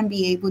 he's not going to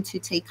be able to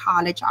take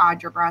college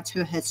algebra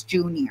to his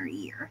junior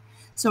year.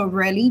 So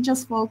really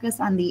just focus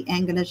on the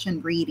English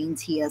and reading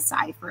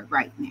TSI for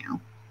right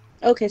now.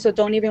 Okay, so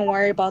don't even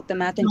worry about the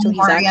math until Don't he's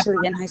worry about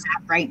actually in the high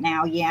school. math right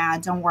now. Yeah,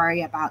 don't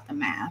worry about the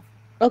math.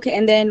 Okay,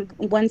 and then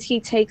once he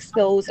takes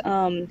those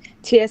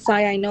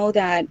TSI, I know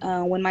that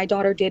when my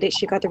daughter did it,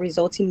 she got the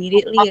results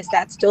immediately. Is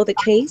that still the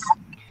case?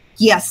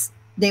 Yes,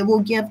 they will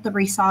give the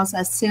results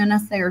as soon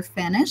as they're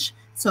finished.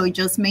 So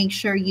just make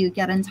sure you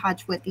get in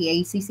touch with the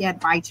ACC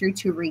advisor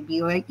to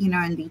review it,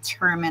 and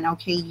determine,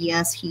 okay,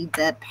 yes, he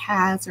did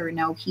pass or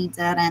no, he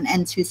didn't,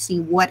 and to see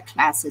what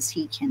classes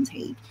he can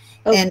take.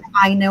 Okay. And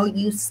I know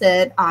you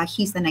said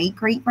he's in eighth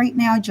grade right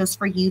now, just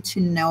for you to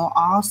know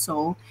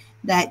also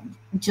that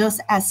just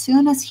as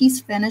soon as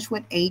he's finished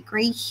with eighth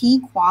grade, he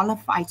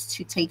qualifies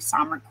to take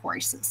summer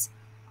courses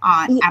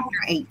after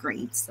eighth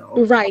grade.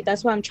 So Right,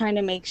 that's why I'm trying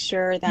to make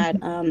sure that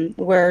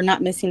we're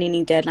not missing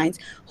any deadlines.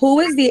 Who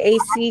is the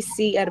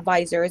ACC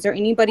advisor? Is there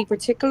anybody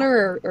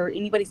particular, or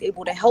anybody's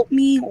able to help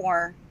me,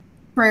 or?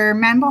 for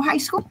Mambo High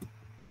School?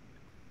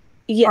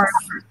 Yes,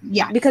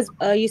 Yeah. because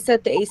you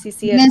said the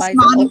ACC Miss advisor.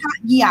 Monica,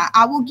 yeah,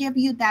 I will give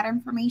you that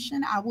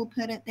information. I will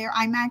put it there.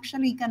 I'm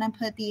actually going to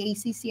put the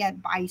ACC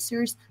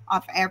advisors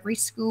of every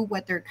school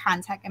with their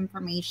contact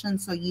information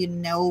so you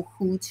know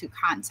who to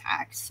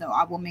contact. So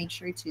I will make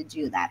sure to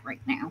do that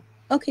right now.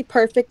 Okay,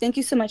 perfect. Thank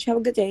you so much. Have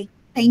a good day.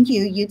 Thank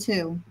you. You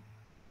too.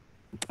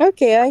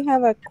 Okay, I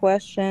have a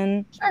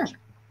question. Sure.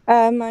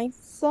 My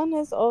son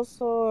is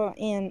also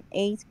in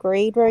eighth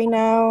grade right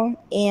now,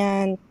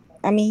 and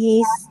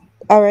he's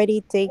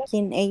already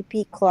taking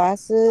AP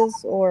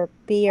classes or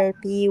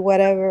PRP,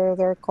 whatever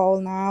they're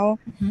called now.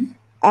 Mhm.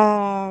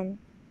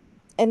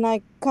 And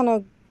I kind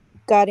of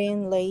got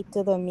in late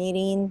to the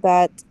meeting,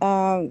 but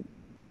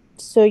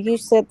so you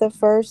said the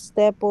first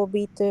step will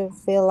be to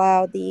fill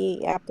out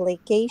the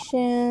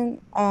application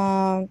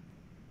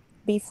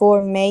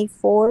before May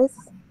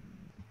 4th.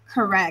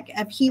 Correct.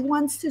 If he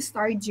wants to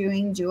start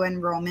doing dual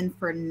enrollment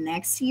for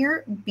next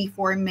year,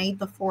 before May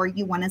the 4th,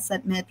 you want to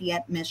submit the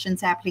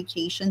admissions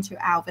application to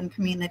Alvin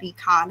Community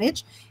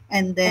College.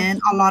 And then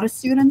a lot of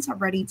students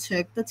already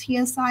took the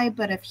TSI,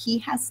 but if he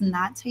has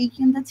not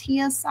taken the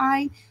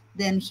TSI,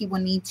 then he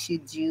will need to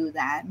do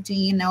that. Do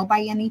you know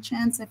by any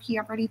chance if he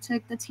already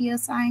took the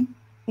TSI?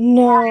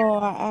 No,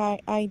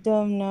 I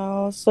don't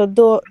know.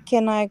 So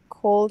can I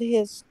call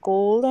his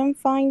school and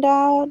find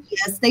out?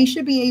 Yes, they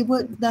should be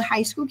able, the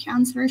high school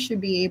counselor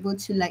should be able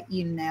to let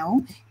you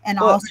know. And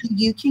Well, also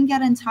you can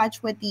get in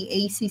touch with the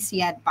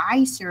ACC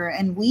advisor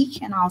and we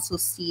can also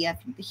see if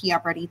he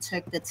already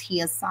took the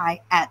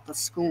TSI at the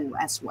school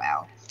as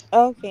well.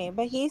 okay,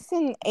 but he's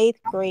in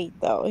eighth grade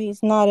though.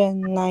 He's not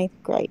in ninth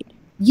grade.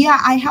 Yeah,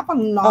 I have a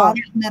lot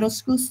Oh, of middle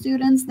school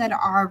students that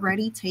are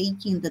already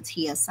taking the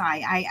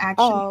TSI. I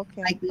actually,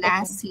 okay, like okay.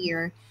 last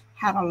year,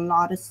 had a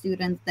lot of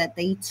students that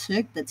they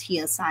took the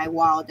TSI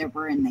while they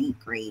were in eighth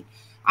grade.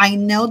 I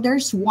know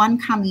there's one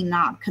coming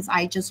up because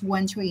I just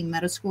went to a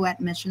middle school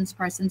admissions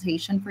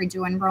presentation for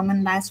dual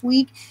enrollment last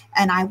week.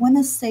 And I want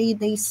to say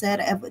they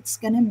said if it's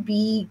going to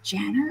be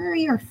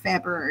January or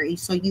February.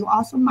 So you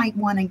also might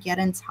want to get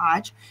in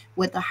touch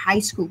with the high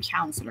school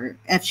counselor.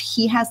 If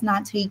he has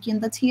not taken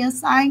the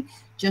TSI,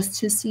 just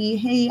to see,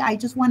 hey, I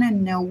just want to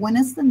know when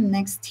is the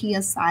next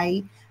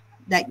TSI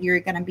that you're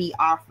going to be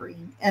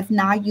offering. If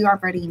not, you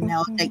already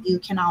know that he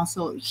can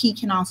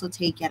also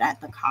take it at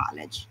the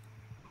college.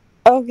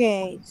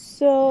 Okay,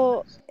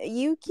 so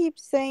you keep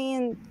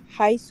saying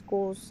high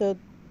school, so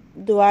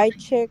do I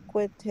check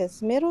with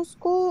his middle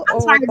school I'm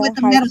or sorry, with with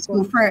the the high middle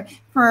school school?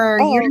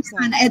 for your Oh,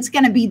 son, okay. it's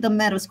going to be the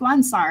middle school.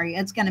 I'm sorry,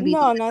 it's going to be the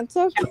No, middle no, it's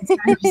okay. school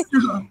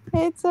counselor. So,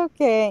 It's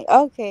okay.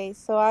 Okay,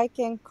 so I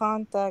can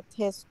contact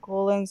his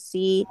school and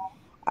see.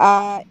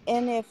 And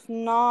if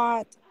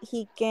not,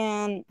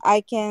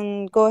 I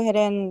can go ahead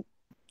and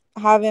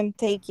have him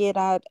take it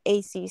at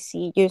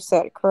ACC, you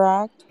said,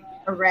 correct?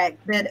 correct.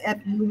 But if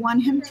you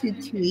want him to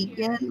take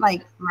it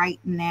like right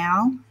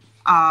now,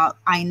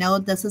 I know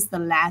this is the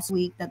last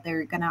week that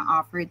they're going to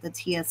offer the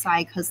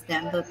TSI because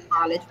then the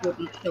college will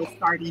be still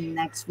starting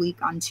next week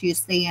on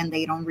Tuesday and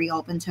they don't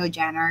reopen till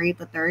January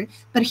the 3rd.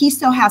 But he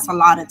still has a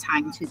lot of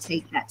time to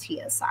take that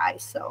TSI.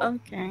 So,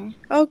 Okay.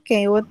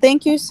 Okay. Well,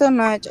 thank you so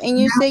much. And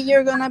you say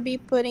you're going to be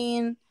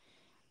putting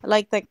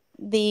like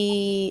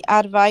the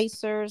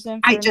advisors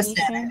I just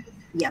said information? it.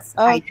 Yes.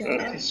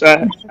 Okay.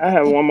 So I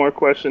have one more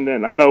question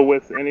then. I know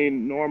with any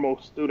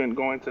normal student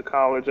going to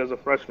college as a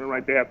freshman,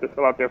 right, they have to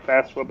fill out their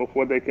FAFSA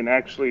before they can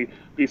actually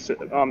be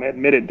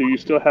admitted. Do you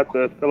still have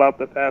to fill out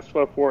the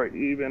FAFSA for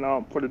even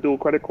for the dual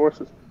credit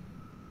courses?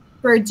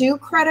 For dual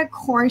credit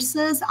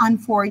courses,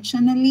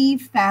 unfortunately,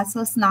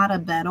 FAFSA is not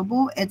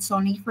available. It's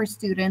only for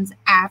students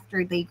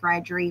after they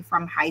graduate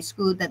from high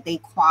school that they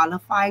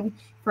qualify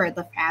for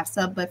the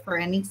FAFSA. But for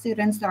any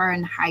students that are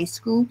in high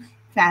school,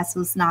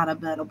 FAFSA is not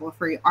available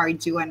for our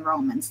dual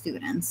enrollment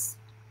students.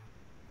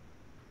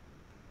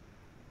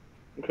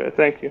 Okay,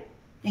 thank you.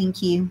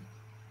 Thank you.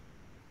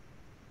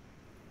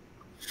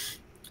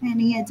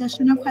 Any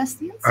additional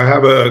questions? I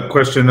have a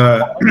question.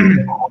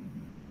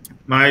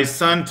 My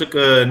son took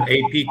an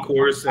AP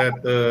course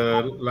at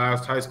the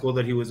last high school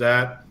that he was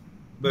at,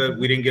 but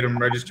we didn't get him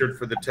registered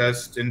for the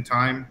test in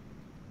time.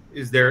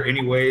 Is there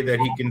any way that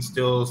he can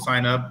still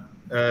sign up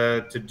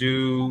to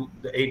do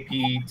the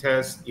AP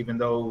test, even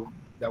though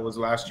that was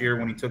last year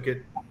when he took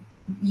it?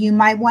 You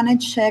might want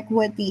to check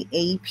with the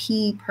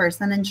AP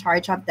person in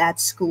charge of that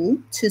school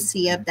to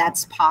see if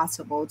that's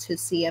possible, to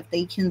see if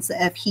they can,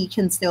 if he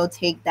can still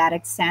take that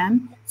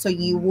exam. So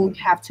you would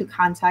have to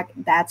contact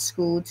that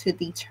school to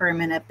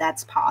determine if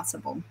that's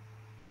possible.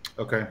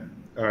 Okay.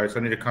 All right. So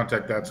I need to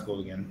contact that school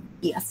again.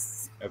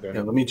 Yes. Okay.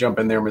 Yeah, let me jump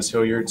in there, Ms.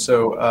 Hilliard.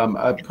 So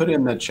I put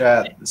in the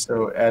chat,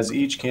 so as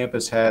each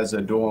campus has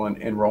a dual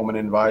enrollment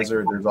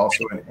advisor, there's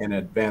also an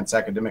advanced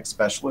academic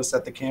specialist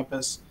at the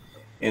campus.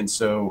 And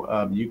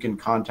so you can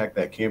contact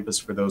that campus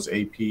for those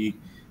AP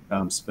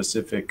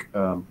specific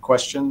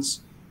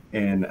questions.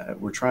 And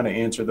we're trying to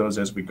answer those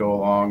as we go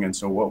along. And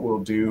so what we'll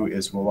do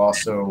is we'll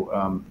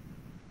also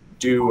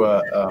do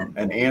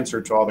an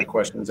answer to all the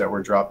questions that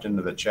were dropped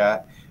into the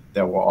chat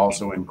that we'll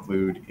also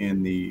include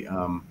in the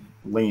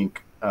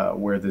link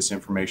where this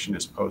information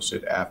is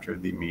posted after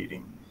the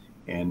meeting.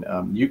 And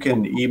you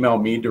can email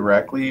me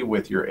directly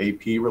with your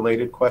AP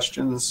related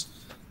questions.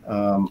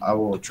 I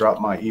will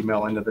drop my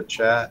email into the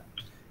chat,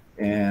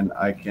 and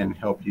I can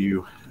help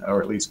you,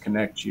 or at least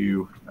connect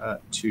you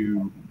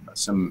to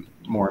some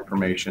more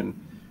information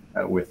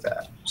with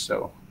that.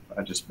 So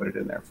I just put it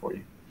in there for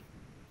you.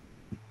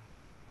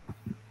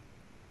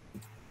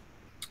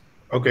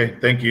 Okay,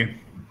 thank you.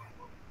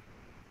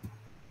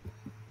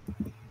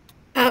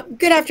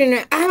 Good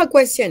afternoon. I have a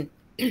question.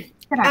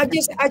 I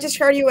just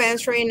heard you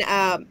answering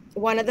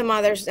one of the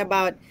mothers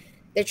about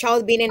their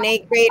child being an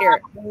 8th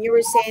grader. And you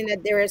were saying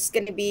that there is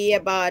going to be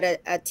about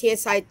a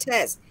TSI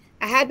test.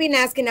 I had been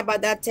asking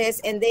about that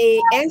test, and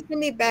they answered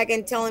me back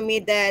and telling me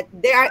that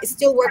they are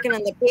still working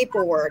on the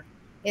paperwork,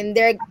 and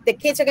the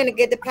kids are going to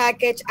get the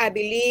package, I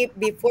believe,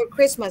 before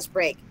Christmas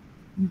break.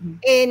 Mm-hmm.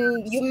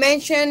 And you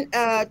mentioned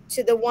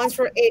to the ones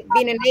for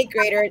being an 8th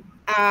grader,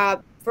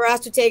 for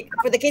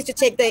the kids to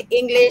take the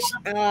English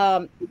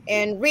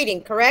and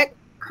reading, correct?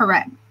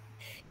 Correct.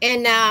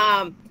 And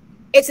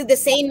is it the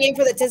same name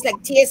for the test,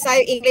 like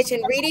TSI English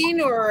and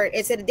reading, or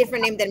is it a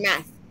different name than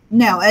math?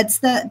 No, it's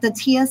the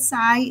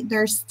TSI.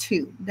 There's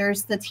two.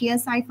 There's the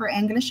TSI for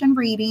English and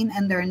reading,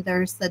 and then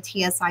there's the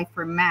TSI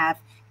for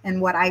math.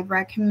 And what I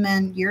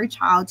recommend your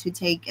child to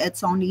take,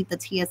 it's only the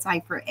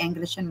TSI for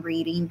English and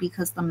reading,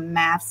 because the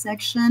math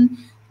section,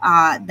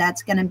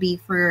 that's going to be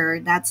for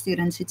that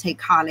student to take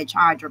college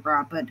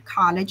algebra. But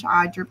college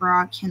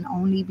algebra can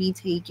only be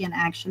taken,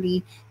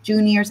 actually,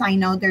 juniors. I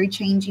know they're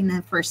changing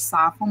it for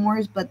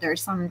sophomores, but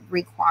there's some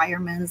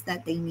requirements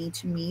that they need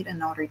to meet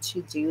in order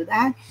to do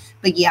that.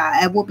 But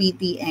yeah, it will be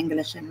the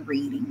English and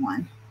reading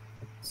one.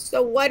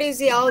 So what is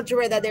the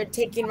algebra that they're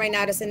taking right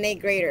now as an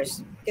 8th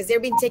graders? Because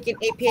they've been taking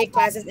APA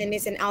classes and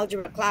it's an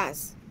algebra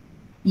class.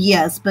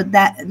 Yes, but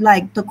that,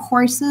 like, the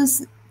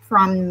courses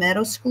from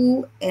middle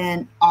school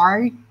and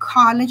our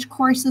college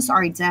courses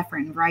are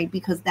different, right?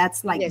 Because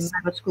that's like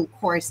middle school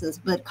courses.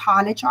 But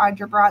college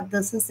algebra,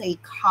 this is a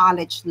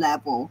college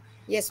level.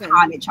 Yes, ma'am.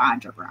 College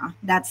algebra.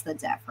 That's the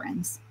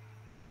difference.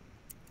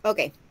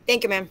 Okay.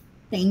 Thank you, ma'am.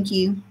 Thank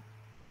you.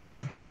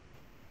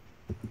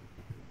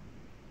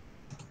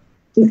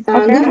 Good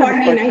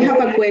morning. I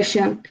have a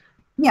question.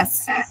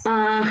 Yes.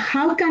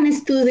 How can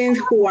students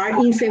who are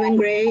in 7th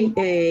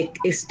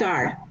grade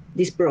start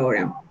this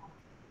program?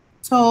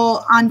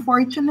 So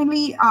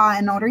unfortunately,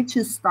 in order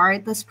to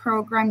start this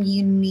program,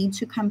 you need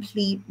to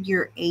complete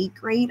your 8th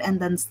grade and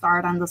then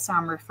start on the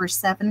summer. For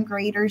 7th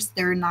graders,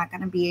 they're not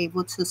going to be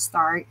able to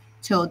start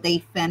till they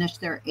finish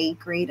their 8th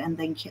grade, and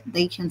then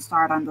they can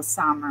start on the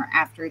summer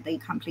after they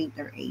complete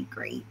their 8th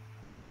grade.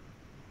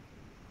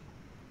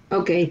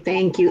 Okay,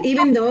 thank you.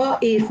 Even though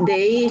if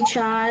they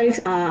child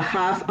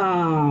have,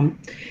 I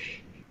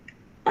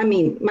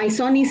mean, my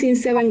son is in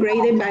 7th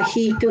grade, but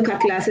he took a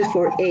classes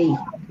for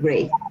 8th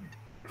grade.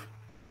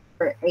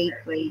 For eighth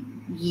grade,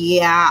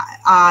 yeah,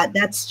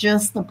 that's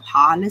just the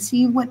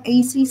policy with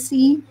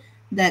ACC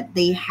that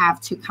they have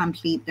to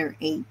complete their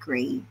eighth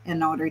grade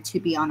in order to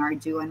be on our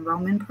dual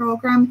enrollment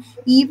program.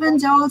 Even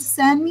though,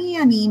 send me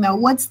an email.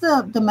 What's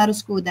the middle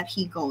school that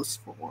he goes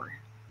for?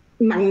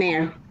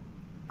 McNair.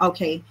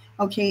 Okay.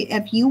 Okay.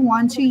 If you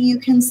want to, you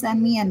can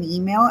send me an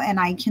email and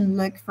I can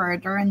look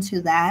further into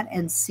that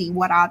and see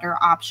what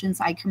other options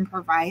I can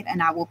provide.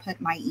 And I will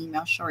put my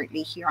email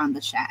shortly here on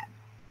the chat.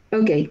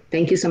 Okay,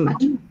 thank you so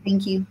much.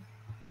 Thank you.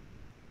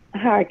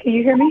 Hi, can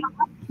you hear me?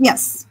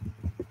 Yes.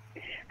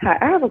 Hi,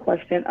 I have a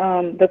question.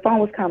 The phone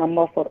was kind of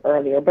muffled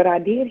earlier, but I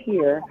did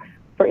hear,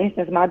 for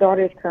instance, my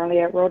daughter is currently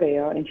at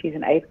Rodale and she's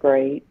in eighth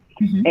grade.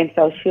 Mm-hmm. And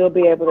so she'll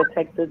be able to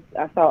take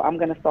so I'm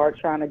going to start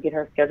trying to get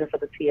her scheduled for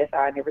the TSI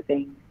and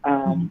everything,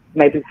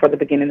 maybe for the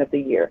beginning of the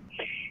year.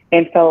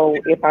 And so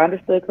if I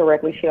understood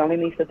correctly, she only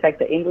needs to take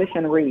the English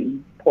and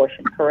reading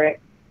portion,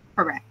 correct?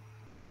 Correct.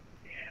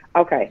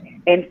 Okay.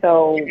 And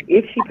so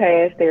if she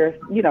passed, there's,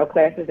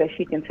 classes that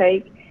she can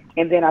take.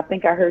 And then I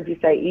think I heard you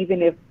say,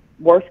 even if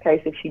worst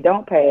case, if she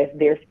don't pass,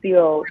 there's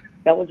still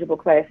eligible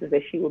classes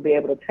that she will be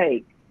able to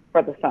take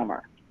for the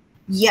summer.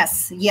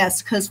 Yes,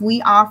 because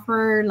we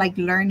offer like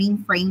learning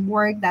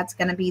framework. That's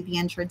going to be the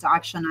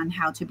introduction on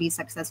how to be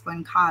successful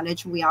in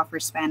college. We offer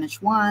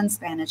Spanish 1,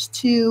 Spanish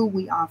 2.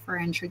 We offer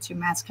Intro to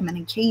Mass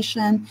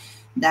Communication.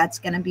 That's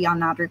going to be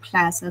another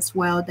class as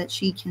well that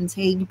she can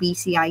take.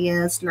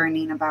 BCIS,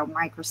 learning about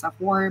Microsoft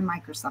Word,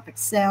 Microsoft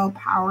Excel,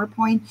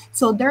 PowerPoint.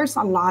 So there's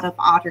a lot of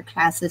other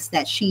classes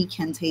that she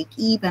can take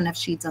even if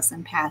she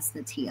doesn't pass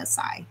the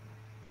TSI.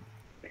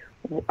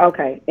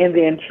 Okay, and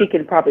then she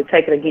can probably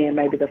take it again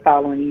maybe the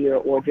following year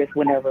or just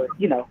whenever,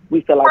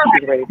 we feel like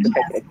she's ready to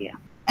take it again.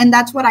 And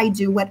that's what I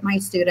do with my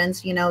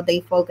students.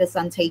 They focus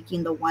on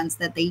taking the ones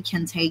that they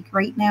can take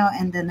right now.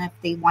 And then if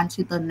they want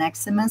to the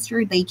next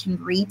semester, they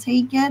can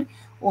retake it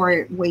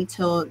or wait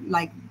till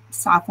like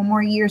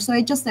sophomore year. So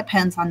it just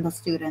depends on the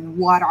student.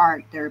 What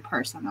are their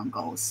personal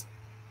goals?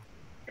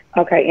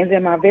 Okay, and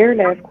then my very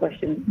last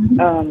question,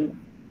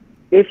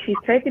 if she's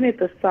taking it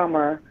the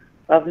summer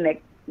of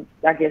next,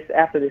 I guess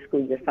after the school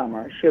year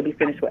summer, she'll be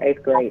finished with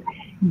eighth grade.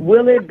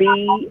 Will it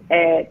be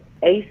at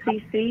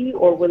ACC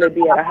or will it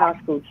be at a high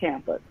school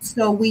campus?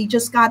 So we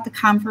just got the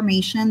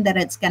confirmation that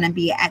it's going to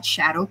be at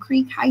Shadow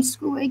Creek High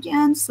School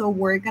again. So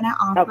we're going to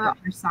offer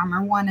our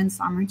summer 1 and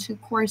summer 2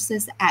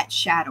 courses at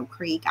Shadow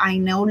Creek. I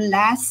know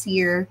last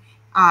year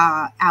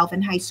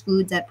Alvin High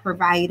School that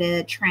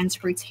provided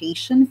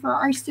transportation for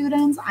our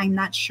students. I'm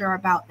not sure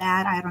about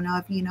that. I don't know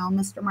if you know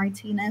Mr.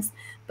 Martinez,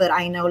 but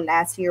I know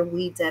last year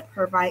we did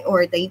provide,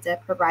 or they did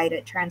provide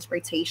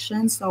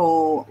transportation.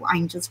 So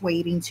I'm just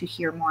waiting to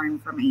hear more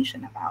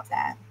information about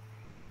that.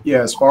 Yeah,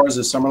 as far as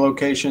the summer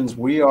locations,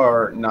 we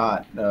are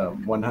not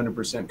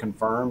 100%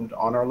 confirmed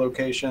on our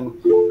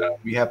location.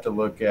 We have to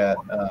look at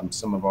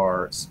some of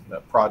our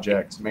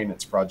projects,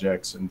 maintenance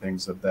projects and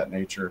things of that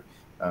nature,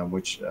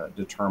 which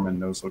determine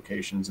those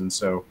locations. And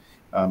so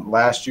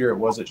last year it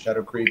was at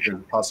Shadow Creek. There's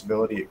a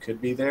possibility it could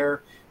be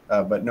there,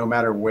 but no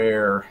matter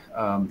where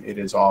it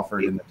is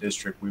offered in the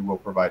district, we will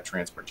provide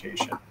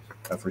transportation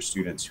for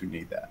students who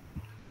need that.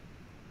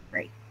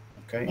 Great.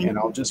 Okay, and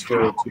I'll just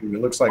go to,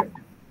 it looks like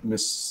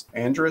Miss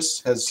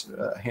Andrus has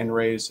a hand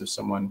raised.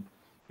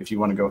 If you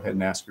want to go ahead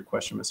and ask your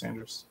question, Miss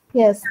Andrus.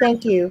 Yes,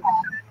 thank you.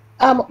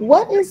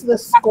 What is the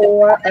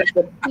score of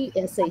the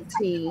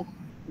PSAT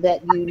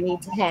that you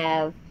need to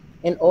have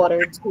in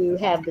order to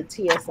have the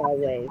TSI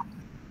waived?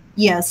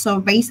 Yeah, so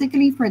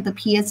basically for the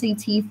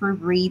PSAT for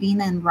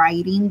reading and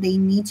writing, they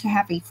need to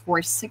have a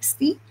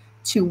 460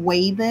 to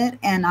waive it.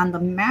 And on the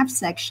math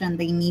section,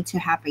 they need to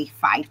have a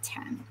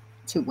 510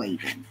 to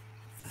waive it.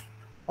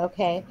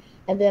 Okay.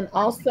 And then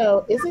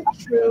also, is it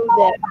true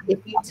that if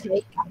you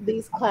take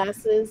these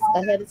classes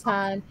ahead of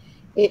time,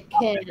 it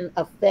can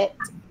affect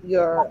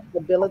your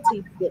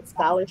ability to get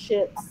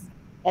scholarships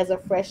as a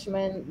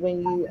freshman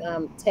when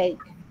you take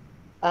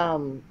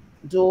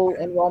dual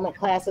enrollment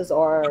classes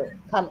or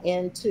come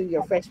into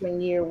your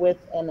freshman year with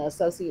an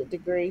associate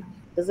degree?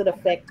 Does it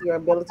affect your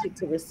ability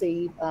to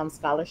receive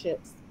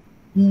scholarships?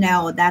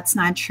 No, that's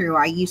not true.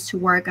 I used to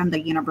work on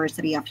the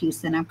University of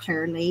Houston at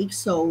Clear Lake.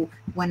 So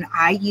when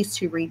I used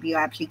to review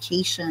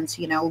applications,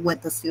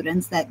 with the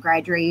students that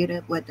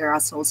graduated with their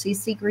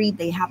associate's degree,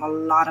 they have a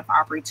lot of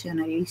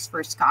opportunities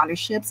for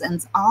scholarships.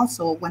 And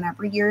also,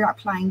 whenever you're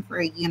applying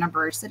for a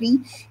university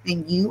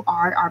and you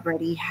are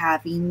already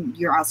having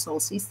your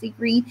associate's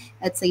degree,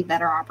 it's a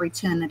better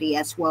opportunity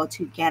as well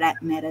to get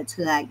admitted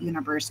to that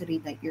university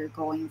that you're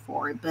going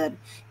for. But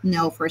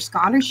no, for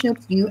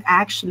scholarships, you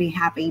actually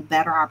have a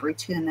better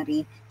opportunity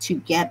to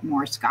get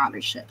more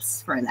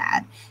scholarships for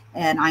that.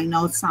 And I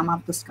know some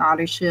of the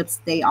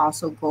scholarships, they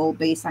also go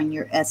based on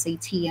your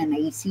SAT and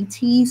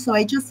ACT. So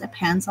it just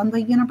depends on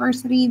the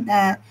university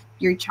that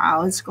your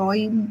child is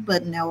going.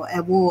 But no,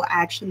 it will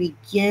actually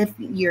give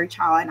your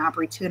child an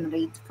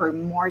opportunity for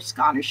more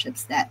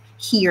scholarships that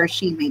he or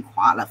she may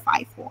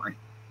qualify for.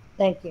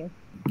 Thank you.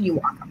 You're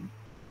welcome.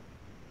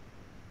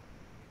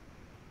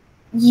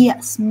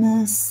 Yes,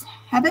 Miss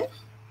Heaven?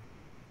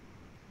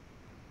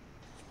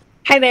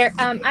 Hi there.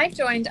 I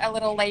joined a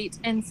little late,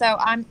 and so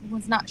I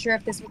was not sure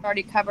if this was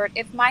already covered.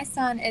 If my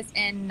son is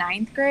in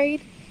ninth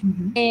grade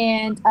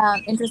and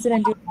interested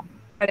in doing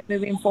credit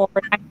moving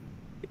forward, I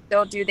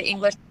still do the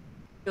English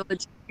until the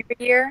junior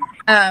year.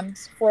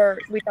 For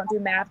we don't do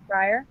math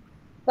prior.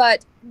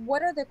 But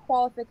what are the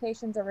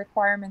qualifications or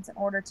requirements in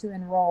order to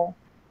enroll,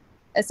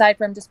 aside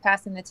from just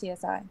passing the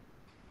TSI?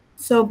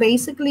 So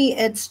basically,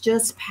 it's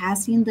just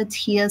passing the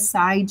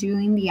TSI,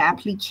 doing the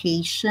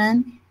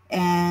application,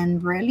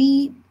 and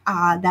really,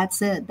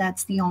 that's it.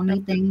 That's the only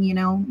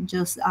thing,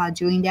 just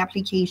doing the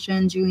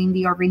application, doing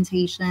the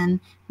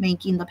orientation,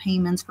 making the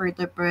payments for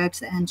the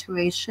books and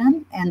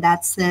tuition, and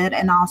that's it.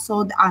 And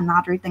also,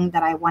 another thing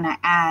that I want to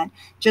add,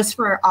 just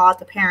for all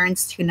the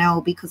parents to know,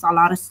 because a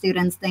lot of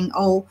students think,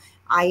 oh,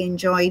 I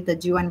enjoyed the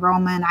dual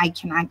enrollment, I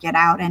cannot get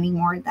out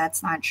anymore.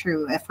 That's not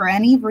true. If for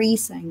any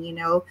reason,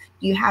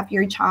 you have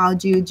your child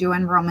do dual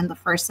enrollment the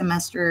first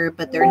semester,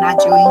 but they're not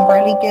doing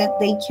really good,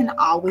 they can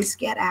always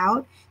get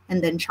out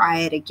and then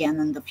try it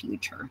again in the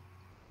future.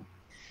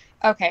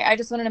 Okay, I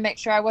just wanted to make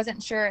sure. I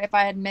wasn't sure if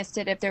I had missed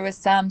it, if there was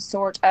some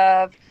sort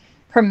of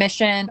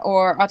permission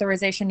or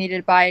authorization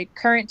needed by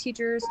current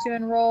teachers to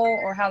enroll,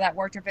 or how that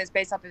worked, or if it's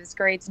based off of his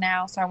grades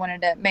now. So I wanted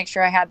to make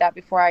sure I had that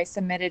before I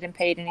submitted and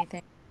paid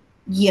anything.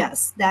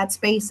 Yes, that's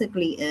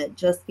basically it.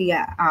 Just the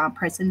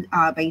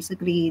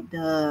basically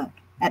the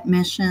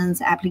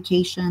admissions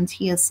application,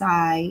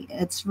 TSI.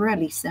 It's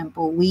really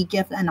simple. We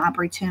give an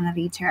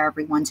opportunity to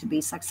everyone to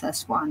be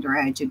successful on their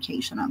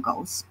educational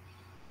goals.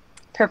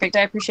 Perfect.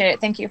 I appreciate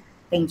it. Thank you.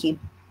 Thank you.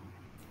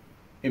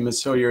 Hey,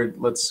 Ms. Hilliard,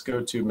 let's go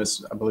to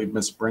I believe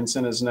Ms.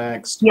 Brinson is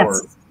next.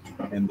 Yes.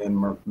 And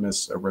then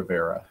Ms.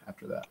 Rivera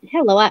after that.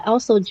 Hello, I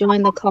also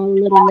joined the call a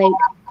little late.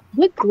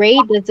 What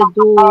grade does the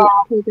dual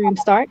program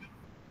start?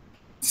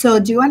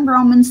 So dual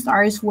enrollment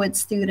starts with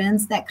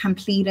students that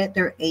completed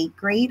their 8th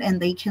grade,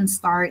 and they can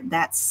start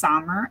that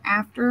summer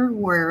after,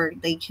 where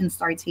they can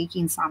start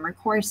taking summer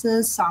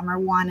courses. Summer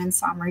 1 and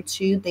summer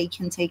 2, they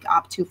can take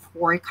up to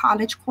 4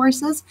 college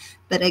courses,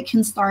 but it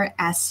can start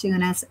as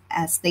soon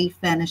as they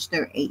finish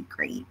their 8th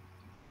grade.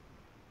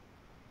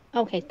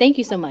 Okay, thank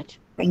you so much.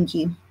 Thank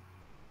you.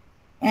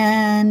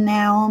 And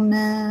now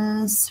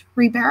Ms.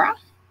 Rivera.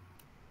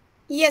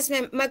 Yes,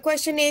 ma'am. My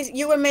question is,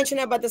 you were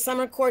mentioning about the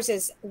summer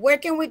courses. Where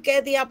can we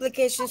get the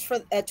applications for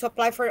to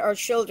apply for our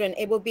children?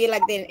 It will be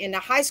like in the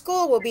high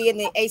school, will be in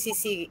the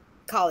ACC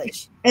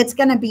college? It's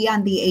going to be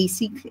on the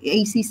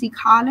ACC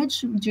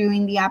college,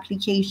 doing the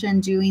application,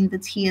 doing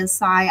the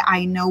TSI.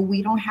 I know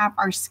we don't have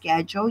our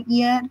schedule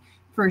yet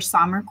for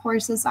summer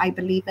courses. I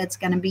believe it's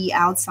going to be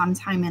out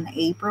sometime in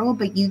April,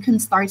 but you can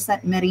start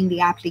submitting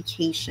the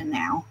application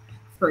now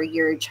for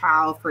your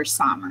child for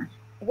summer.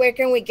 Where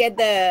can we get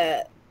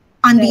the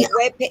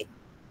web page?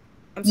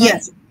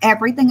 Yes,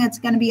 everything is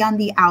going to be on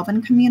the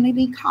Alvin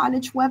Community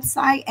College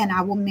website, and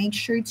I will make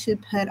sure to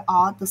put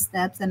all the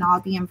steps and all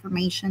the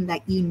information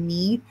that you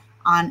need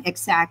on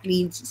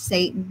exactly,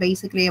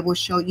 basically it will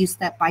show you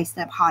step by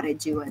step how to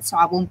do it. So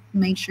I will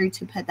make sure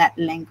to put that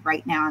link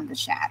right now in the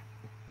chat.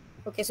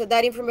 Okay, so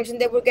that information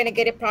that we're going to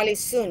get it probably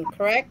soon,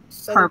 correct?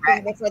 So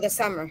correct. For the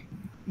summer.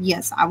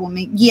 Yes,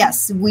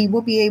 yes, we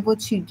will be able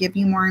to give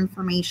you more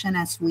information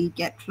as we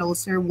get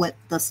closer with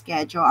the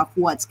schedule of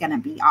what's going to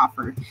be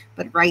offered.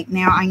 But right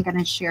now, I'm going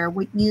to share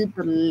with you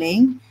the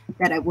link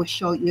that it will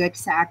show you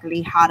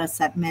exactly how to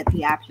submit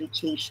the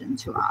application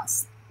to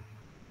us.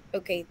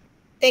 Okay,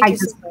 thank you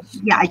so much.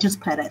 Yeah, I just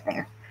put it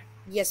there.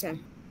 Yes,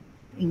 ma'am.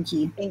 Thank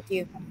you. Thank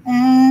you.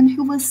 And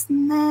who was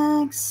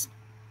next?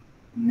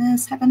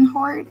 Miss Heaven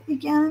Hort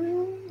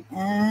again.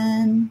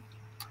 And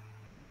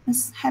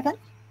Miss Heaven?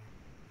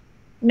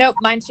 Nope,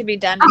 mine should be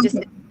done. I just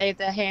saved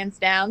the hands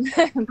down.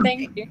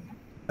 Thank you.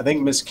 I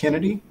think Miss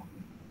Kennedy.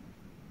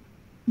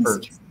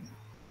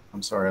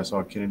 I'm sorry, I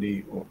saw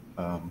Kennedy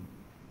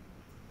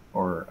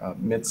or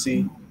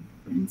Mitzi.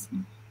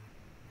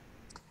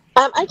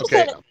 I just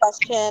had a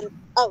question.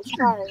 Oh,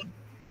 sorry.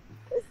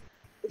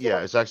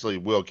 Yeah, it's actually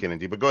Will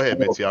Kennedy, but go ahead,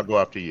 Mitzi. I'll go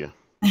after you.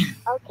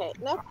 Okay,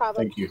 no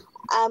problem. Thank you.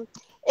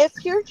 If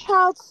your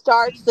child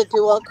starts the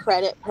dual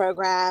credit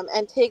program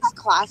and takes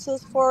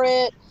classes for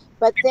it,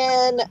 but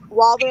then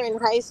while they're in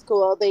high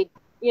school, they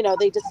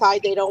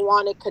decide they don't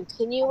want to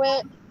continue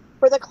it,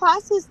 for the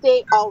classes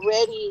they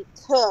already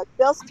took,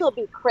 they'll still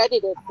be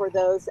credited for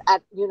those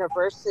at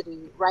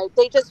university, right?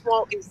 They just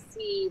won't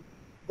receive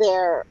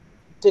their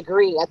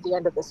degree at the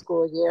end of the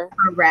school year.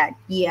 Correct.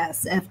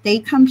 Yes. If they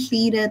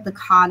completed the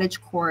college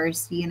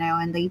course,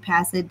 and they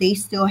pass it, they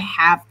still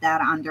have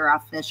that on their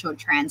official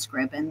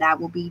transcript, and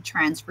that will be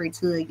transferred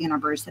to the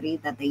university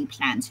that they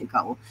plan to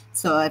go.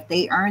 So if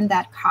they earn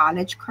that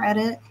college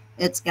credit,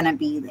 it's going to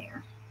be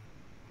there.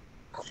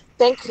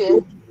 Thank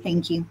you.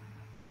 Thank you.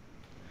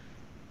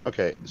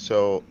 Okay,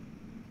 so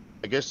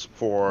I guess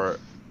I'm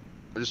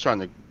just trying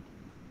to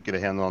get a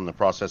handle on the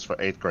process for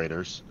 8th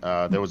graders.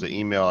 There was an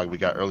email we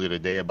got earlier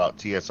today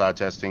about TSI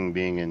testing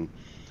being in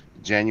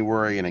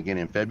January and again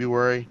in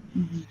February.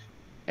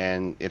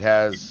 And it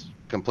has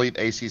complete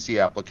ACC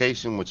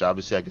application, which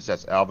obviously I guess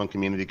that's Alvin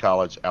Community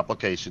College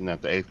application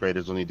that the 8th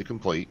graders will need to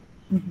complete.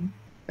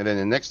 And then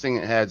the next thing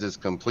it has is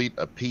complete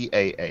a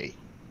PAA.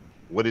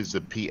 What is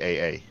the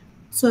PAA?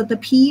 So the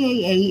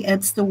PAA,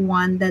 it's the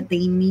one that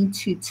they need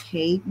to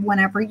take.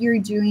 Whenever you're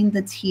doing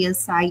the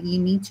TSI, you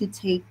need to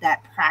take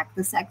that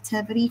practice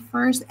activity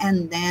first,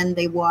 and then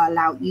they will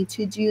allow you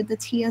to do the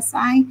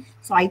TSI.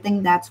 So I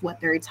think that's what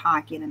they're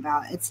talking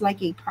about. It's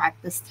like a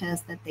practice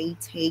test that they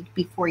take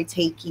before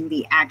taking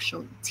the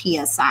actual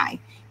TSI.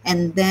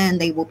 And then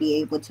they will be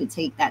able to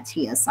take that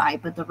TSI.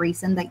 But the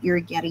reason that you're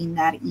getting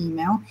that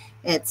email,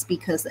 it's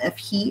because if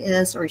he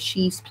is or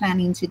she's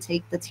planning to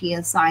take the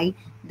TSI,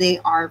 they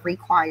are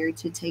required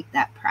to take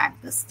that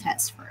practice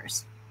test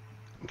first.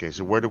 Okay,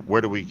 so where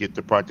do we get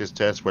the practice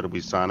test? Where do we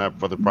sign up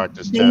for the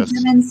practice They test?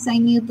 didn't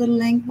send you the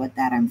link with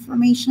that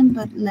information,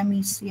 but let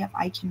me see if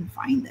I can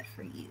find it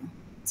for you.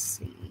 Let's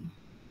see.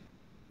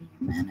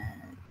 A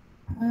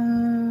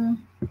minute.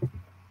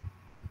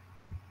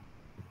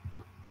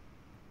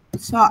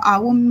 So I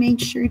will make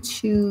sure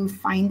to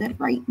find it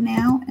right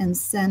now and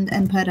send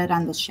and put it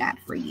on the chat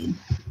for you.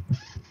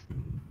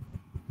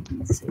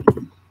 Let's see.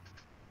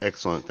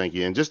 Excellent, thank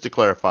you. And just to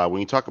clarify, when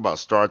you talk about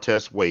STAR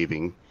test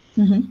waiving,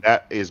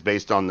 that is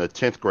based on the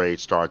 10th grade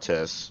STAR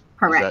test.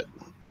 Correct.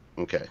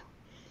 Okay.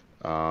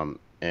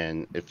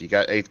 And if you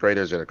got 8th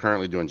graders that are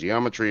currently doing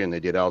geometry and they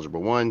did Algebra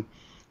 1,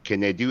 can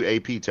they do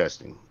AP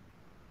testing?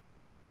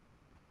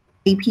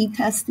 AP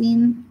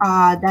testing,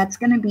 that's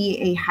going to be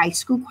a high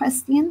school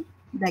question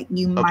that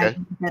you might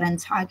get in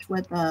touch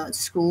with the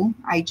school.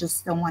 I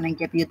just don't want to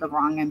give you the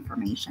wrong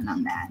information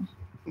on that.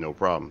 No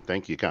problem.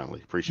 Thank you kindly.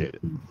 Appreciate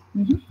it.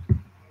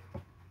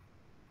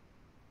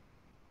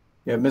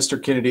 Yeah,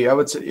 Mr. Kennedy, I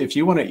would say if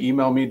you want to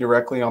email me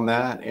directly on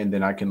that, and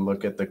then I can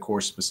look at the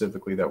course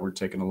specifically that we're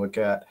taking a look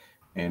at,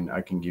 and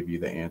I can give you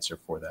the answer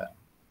for that.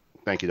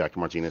 Thank you, Dr.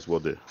 Martinez. Will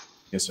do.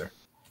 Yes, sir.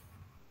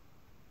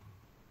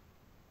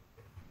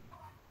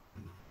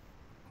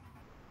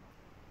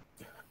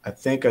 I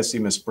think I see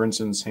Ms.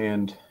 Brinson's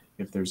hand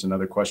if there's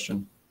another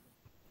question.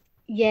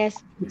 Yes.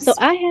 So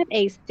I have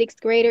a 6th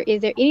grader.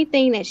 Is there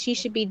anything that she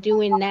should be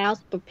doing now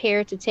to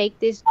prepare to take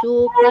this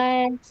dual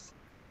class?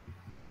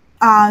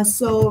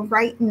 So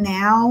right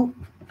now,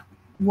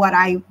 what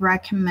I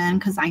recommend,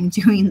 because I'm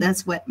doing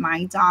this with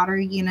my daughter,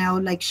 you know,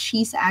 like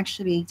she's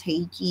actually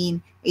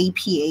taking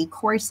APA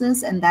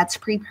courses, and that's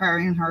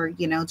preparing her,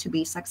 you know, to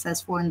be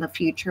successful in the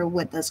future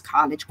with those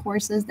college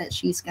courses that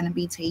she's going to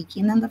be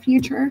taking in the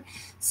future.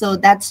 So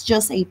that's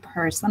just a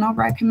personal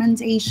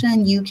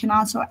recommendation. You can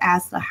also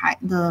ask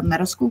the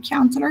middle school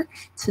counselor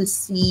to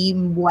see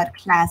what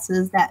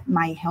classes that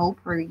might help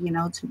her, you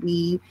know, to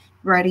be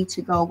ready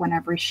to go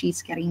whenever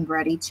she's getting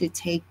ready to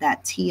take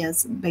that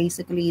TS,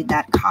 basically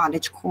that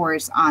college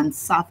course on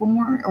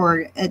sophomore,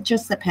 or it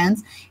just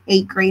depends,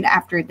 8th grade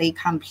after they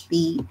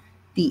complete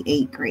the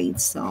 8th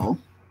grade. So,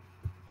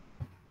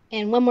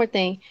 and one more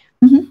thing,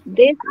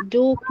 this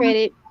dual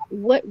credit,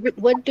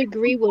 what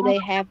degree will they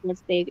have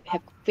once they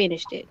have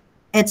finished it?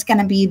 It's going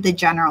to be the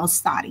general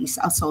studies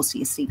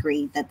associate's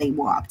degree that they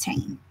will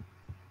obtain.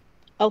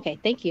 Okay,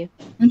 thank you.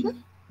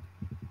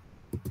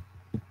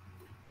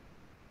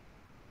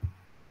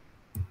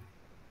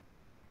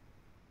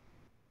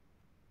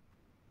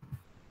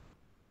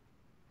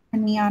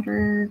 Any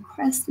other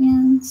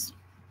questions?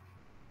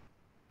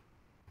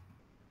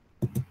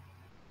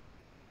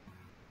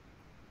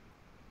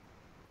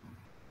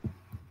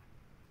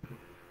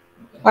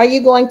 Are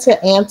you going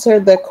to answer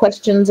the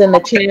questions in the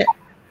chat?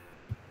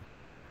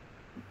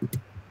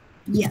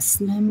 Yes,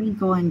 let me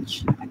go and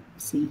check.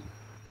 See.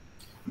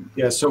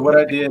 Yeah, so what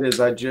I did is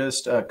I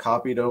just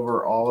copied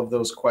over all of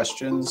those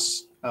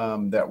questions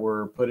that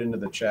were put into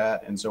the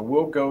chat. And so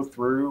we'll go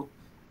through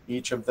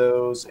each of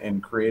those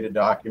and create a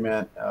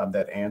document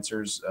that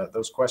answers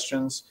those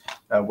questions,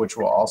 which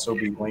will also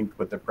be linked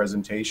with the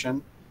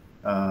presentation.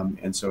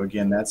 And so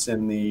again, that's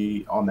on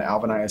the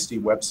Alvin ISD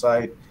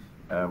website.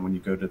 When you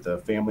go to the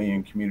Family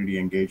and Community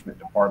Engagement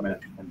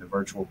Department and the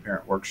Virtual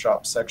Parent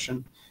Workshop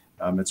section,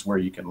 it's where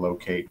you can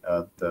locate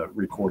the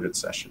recorded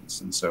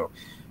sessions. And so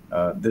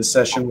this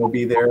session will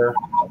be there,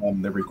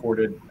 the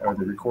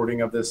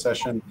recording of this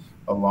session,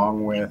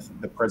 along with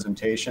the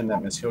presentation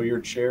that Ms.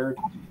 Hilliard shared,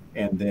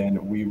 and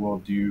then we will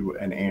do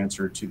an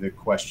answer to the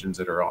questions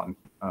that are on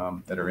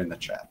that are in the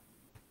chat.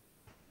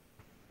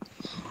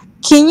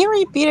 Can you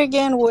repeat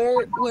again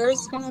where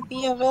it's going to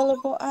be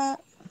available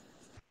at?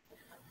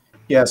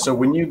 Yeah, so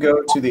when you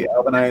go to the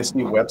Alvin ISD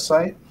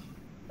website,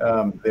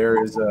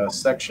 there is a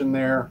section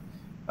there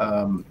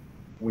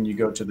when you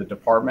go to the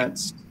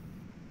departments,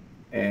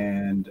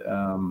 and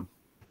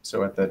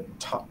so at the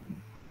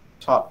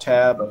top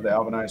tab of the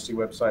Alvin ISD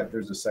website,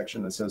 there's a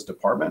section that says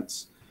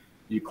departments.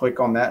 You click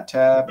on that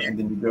tab, and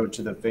then you go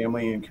to the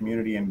Family and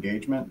Community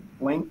Engagement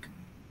link.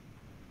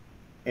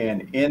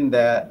 And in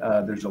that,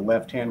 there's a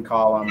left-hand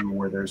column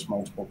where there's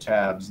multiple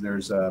tabs.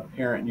 There's a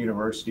Parent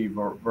University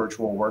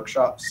Virtual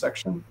Workshop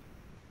section,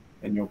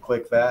 and you'll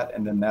click that,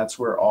 and then that's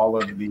where all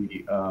of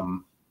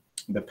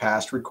the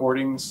past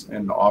recordings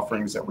and the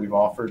offerings that we've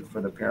offered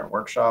for the Parent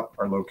Workshop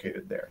are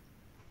located there.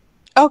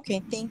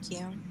 Okay, thank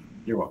you.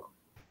 You're welcome.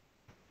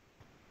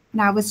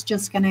 And I was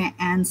just going to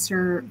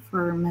answer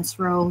for Ms.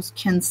 Rose.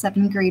 Can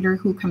seventh grader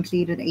who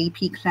completed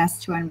AP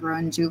Class 2 enroll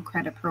in dual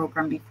credit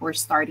program before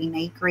starting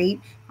eighth grade?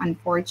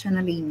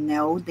 Unfortunately,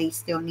 no. They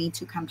still need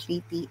to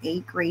complete the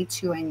eighth grade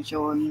to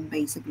join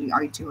basically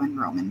our dual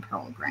enrollment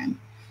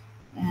program.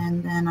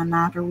 And then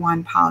another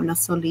one, Paula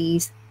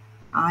Solis.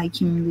 I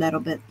came a little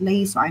bit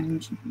late, so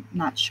I'm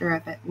not sure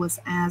if it was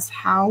asked,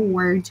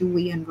 where do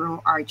we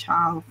enroll our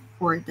child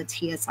for the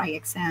TSI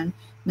exam?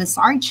 Miss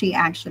Archie,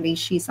 actually,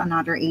 she's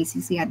another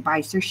ACC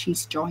advisor.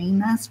 She's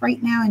joining us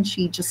right now, and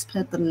she just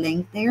put the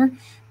link there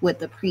with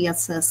the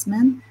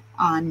pre-assessment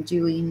on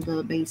doing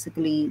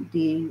basically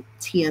the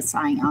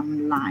TSI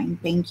online.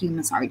 Thank you,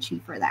 Miss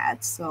Archie, for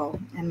that. So,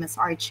 and Miss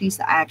Archie's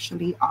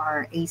actually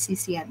our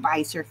ACC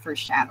advisor for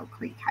Shadow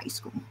Creek High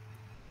School.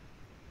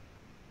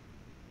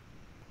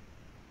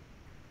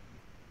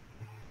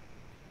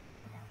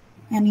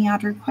 Any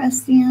other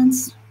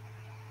questions?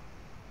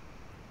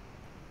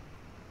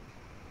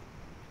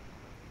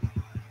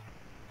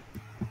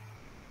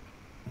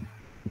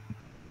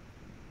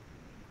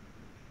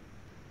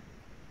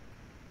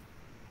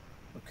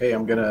 Okay,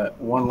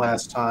 one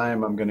last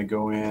time, I'm gonna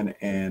go in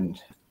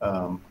and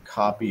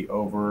copy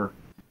over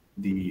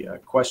the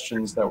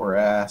questions that were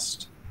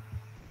asked,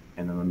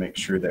 and I'm gonna make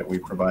sure that we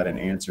provide an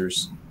answer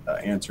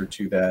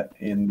to that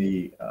in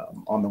the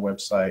on the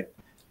website,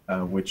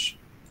 which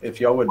if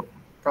y'all would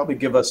probably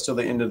give us till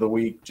the end of the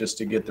week just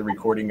to get the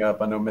recording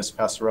up. I know Miss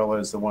Passarella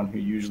is the one who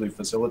usually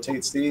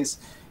facilitates these,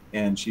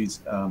 and she's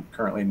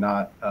currently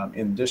not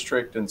in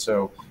district, and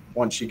so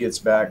once she gets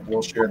back,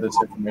 we'll share this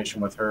information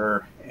with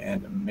her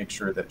and make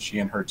sure that she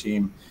and her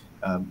team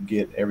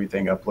get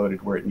everything uploaded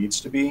where it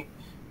needs to be.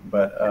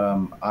 But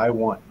I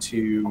want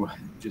to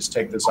just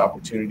take this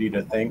opportunity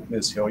to thank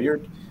Ms.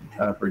 Hilliard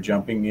for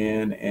jumping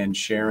in and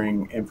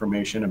sharing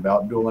information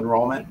about dual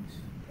enrollment.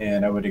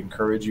 And I would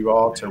encourage you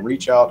all to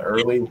reach out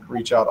early,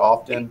 reach out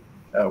often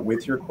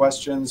with your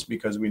questions,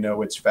 because we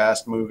know it's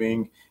fast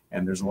moving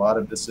and there's a lot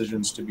of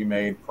decisions to be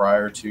made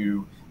prior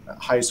to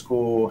high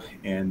school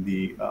and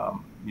the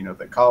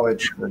the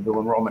college, the dual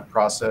enrollment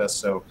process.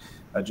 So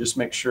just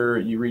make sure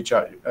you reach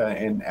out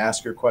and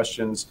ask your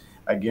questions.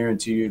 I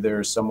guarantee you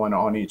there's someone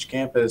on each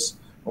campus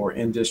or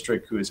in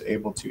district who is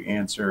able to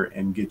answer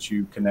and get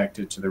you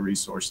connected to the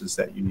resources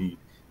that you need.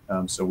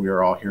 So we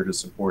are all here to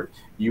support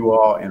you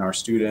all and our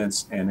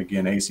students. And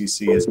again,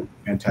 ACC is a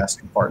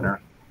fantastic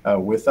partner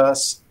with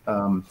us.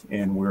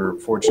 And we're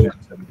fortunate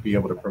to be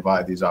able to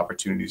provide these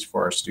opportunities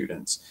for our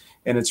students.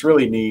 And it's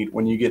really neat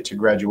when you get to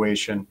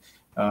graduation.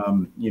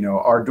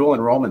 Our dual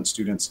enrollment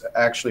students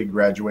actually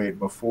graduate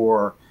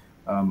before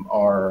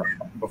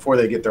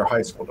they get their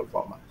high school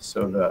diploma.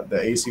 So the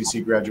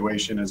ACC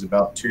graduation is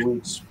about 2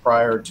 weeks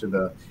prior to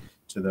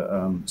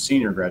the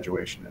senior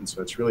graduation, and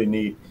so it's really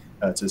neat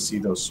to see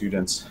those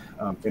students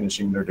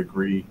finishing their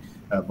degree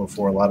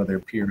before a lot of their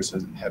peers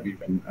have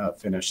even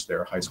finished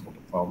their high school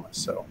diploma.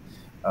 So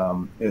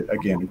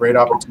again, great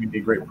opportunity,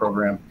 great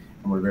program,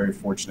 and we're very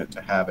fortunate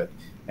to have it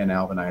in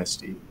Alvin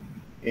ISD.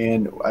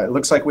 And it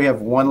looks like we have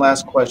one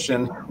last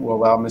question. We'll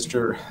allow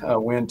Mr.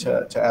 Nguyen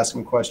to ask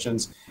some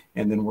questions,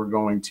 and then we're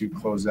going to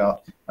close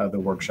out the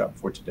workshop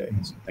for today.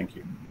 So thank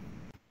you.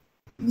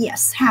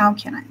 Yes,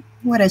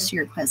 what is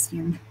your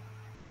question?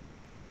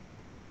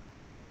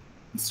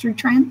 Mr.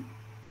 Trent?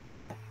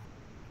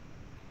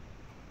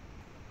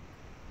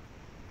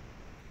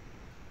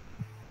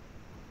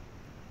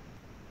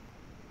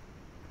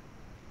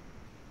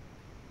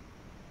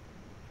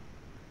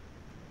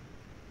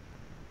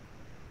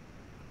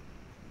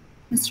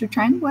 Mr.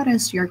 Trent, what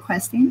is your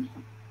question?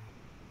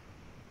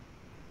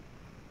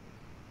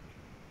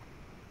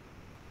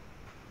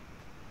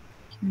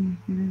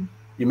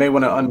 You may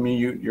want to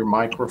unmute your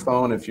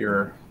microphone if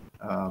you're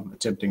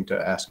attempting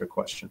to ask a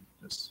question.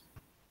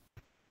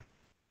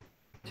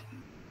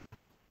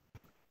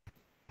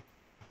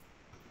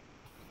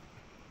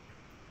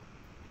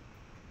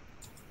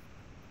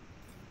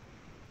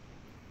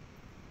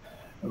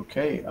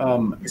 Okay,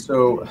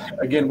 so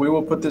again, we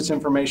will put this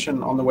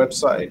information on the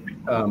website.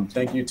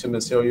 Thank you to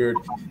Ms. Hilliard.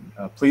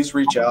 Please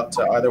reach out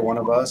to either one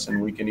of us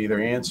and we can either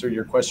answer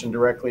your question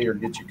directly or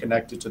get you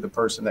connected to the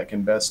person that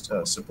can best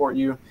support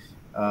you.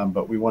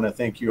 But we want to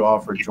thank you all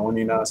for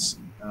joining us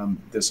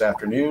this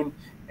afternoon,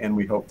 and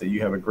we hope that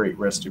you have a great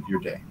rest of your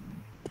day.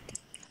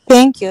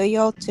 Thank you,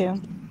 y'all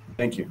too.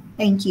 Thank you.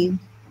 Thank you.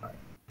 Right.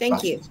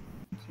 Thank Bye. you.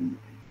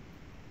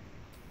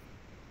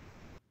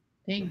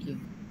 Thank you.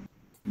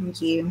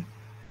 Thank you.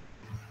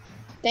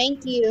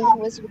 Thank you. It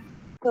was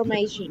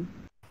information.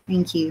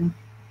 Thank you.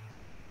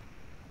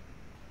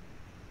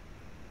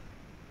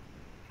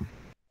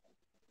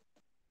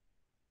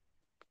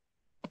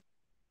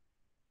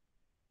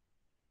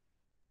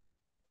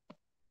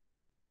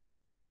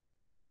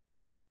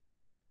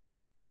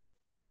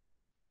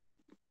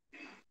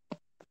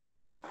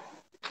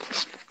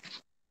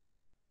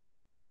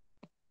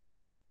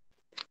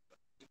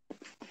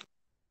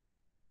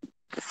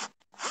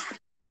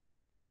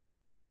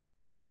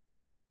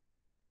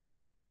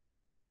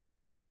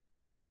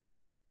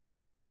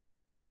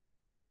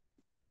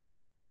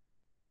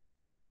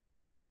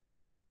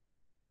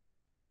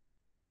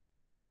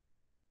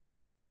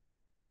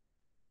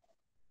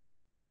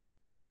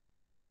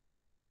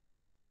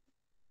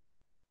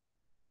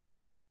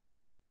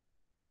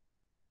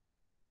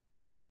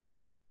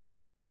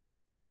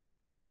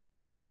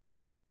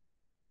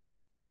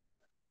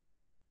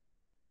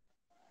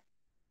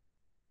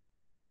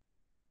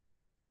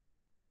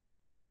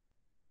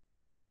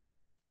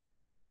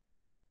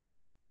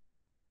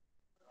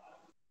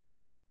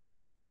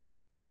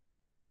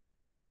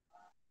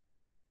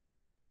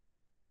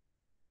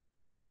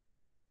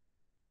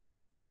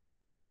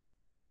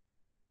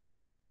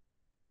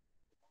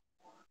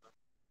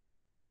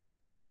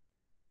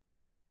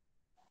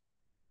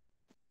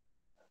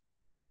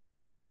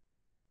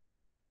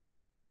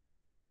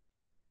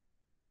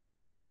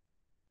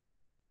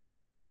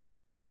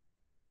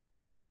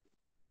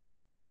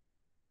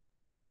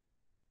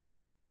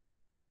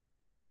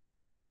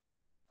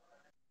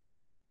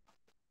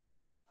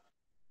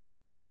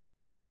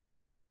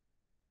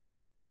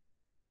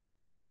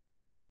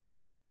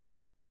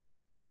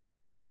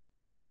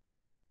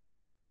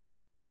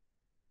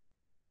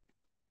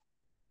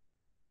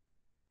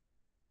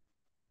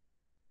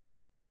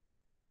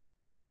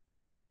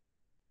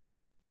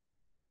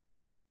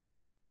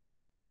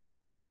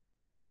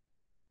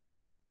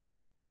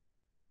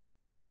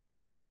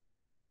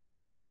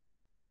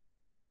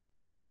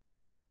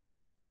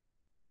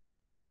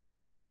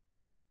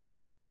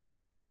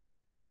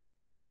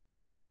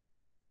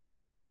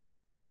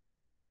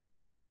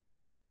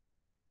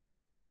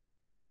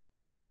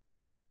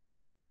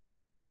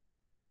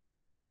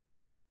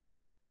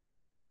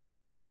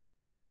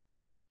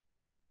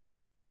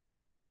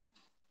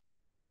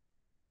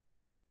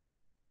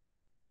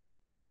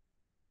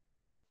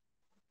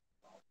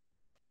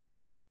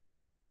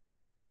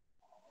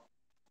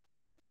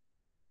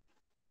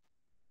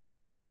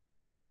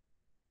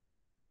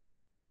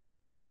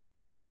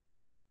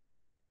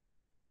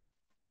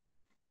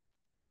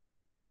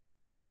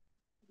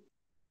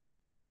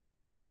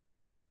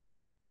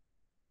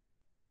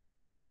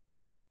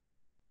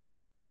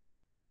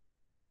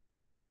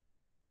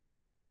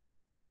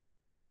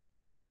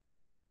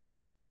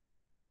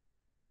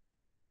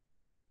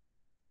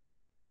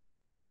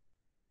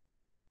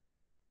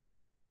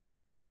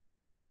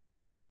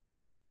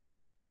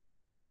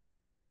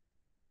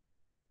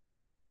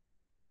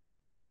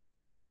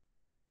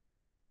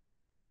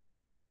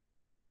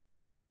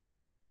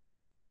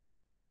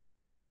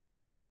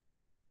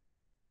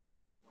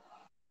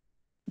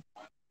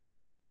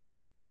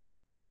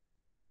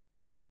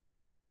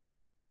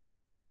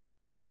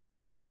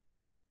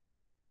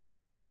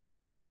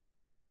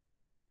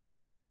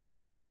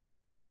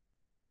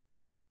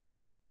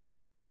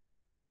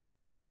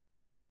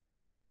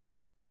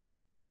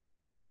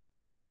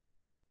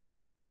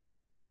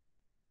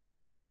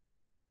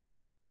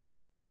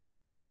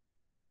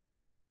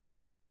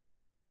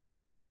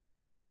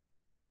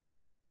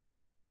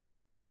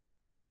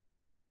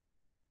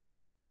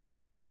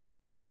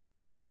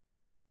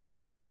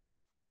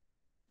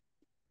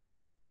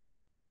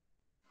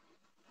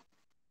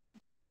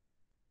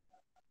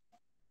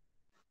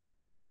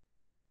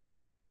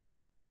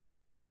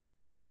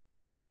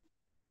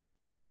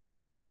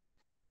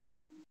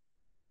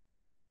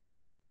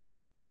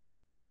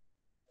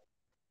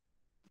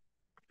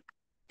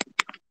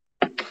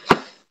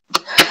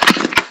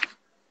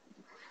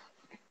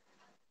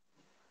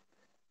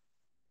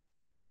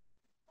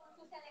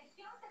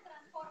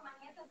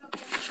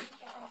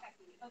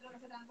 Otro que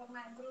se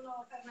transforma en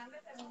Bruno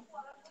Fernández, es un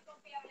jugador muy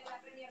confiable en la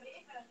Premier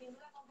League, pero sin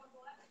duda con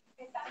Portugal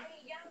está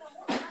brillando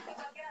mucho más que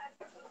cualquiera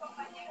de sus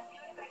compañeros y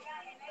hoy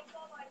recae en él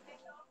todo el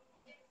peso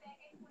de este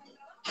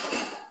encuentro.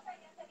 Vamos a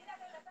y enseguida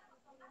regresamos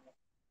con más.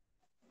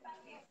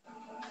 Gracias.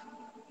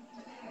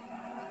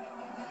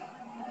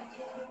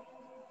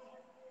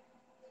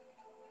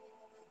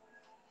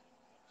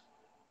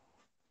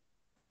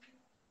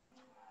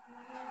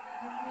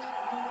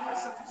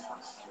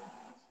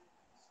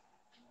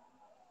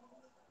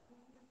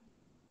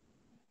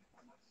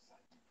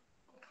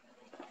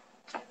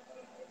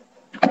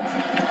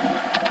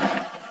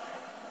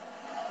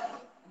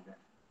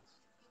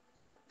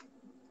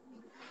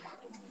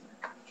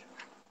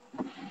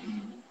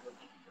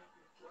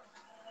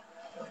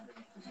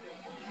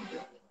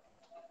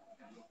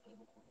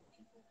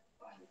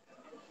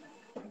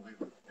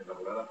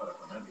 Elaborada para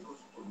fanáticos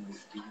con un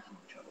espíritu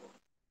luchador.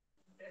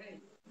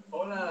 Hey,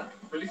 hola,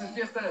 felices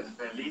fiestas.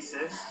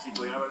 Felices si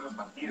pudiera ver los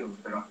partidos,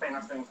 pero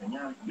apenas tengo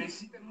señal.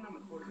 Necesitan una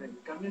mejor red.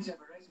 Cámbiense a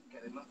Verizon, que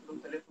además tiene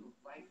un teléfono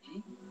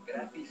 5G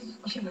gratis.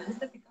 Oye, me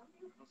gusta este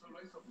cambio. No solo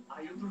eso,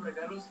 hay otros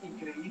regalos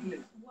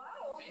increíbles. ¡Wow!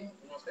 Sí,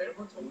 unos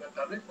AirPods, una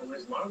tablet, un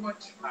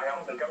smartwatch.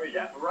 Hagamos el cambio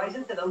ya.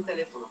 Verizon te da un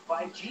teléfono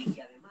 5G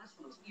y además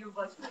unos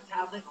earbuds, una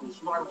tablet, un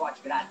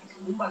smartwatch gratis.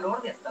 Un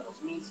valor de hasta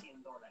 $2,100.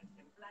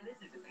 En planes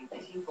desde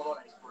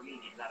 $35 por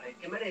línea. La red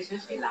que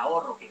mereces, el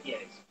ahorro que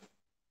quieres.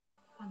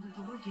 Cuando el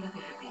dolor llega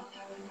de repente,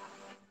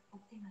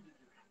 obtén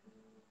alivio rápido.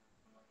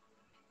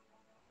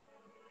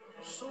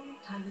 Solo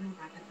Alvin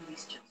Rapid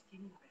Release Gels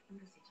tienen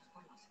aberturas hechas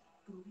por láser.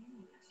 Proveen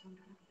liberación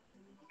rápida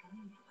del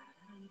medicamento para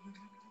dar alivio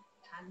rápido.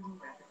 Alvin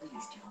Rapid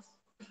Release Gels.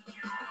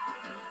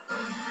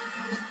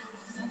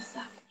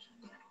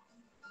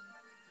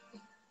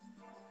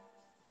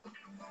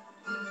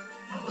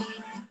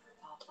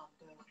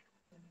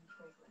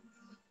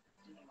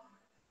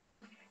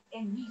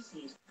 En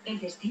Macy's, el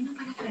destino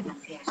para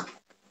fragancias.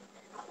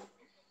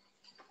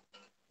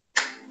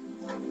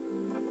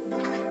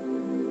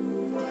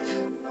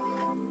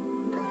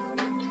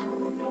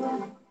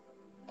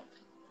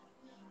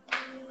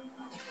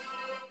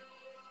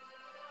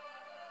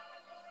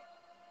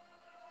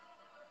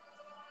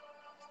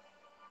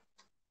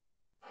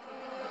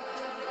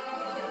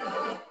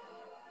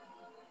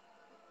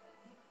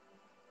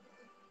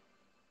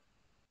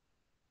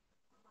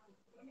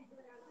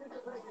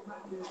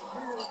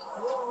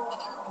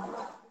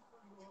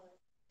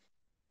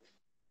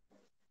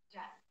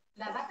 Ya,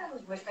 la data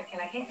nos muestra que a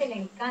la gente le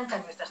encanta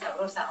nuestra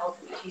sabrosa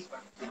Ultimate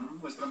Cheeseburger.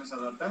 ¿Muéstrame esa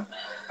data?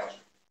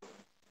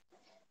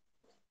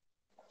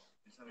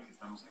 Ya saben que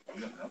estamos aquí,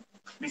 ¿verdad?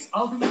 Mis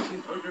Ultimate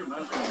Cheeseburger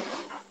más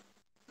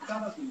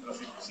dadas mientras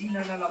se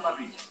cocinan a la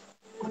parrilla.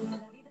 La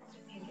vida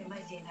se siente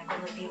más llena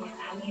cuando tienes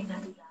a alguien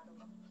a tu lado.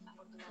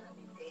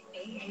 Afortunadamente,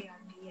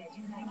 AARP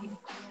ayuda a que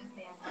mis días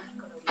sean más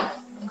coloridos,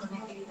 con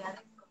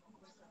actividades como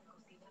cursos de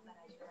cocina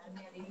para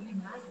ayudarme a vivir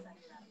más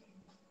saludable,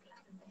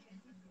 clases de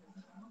ejercicios,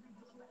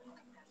 momentos para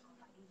conectar con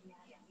familia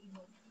y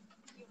amigos,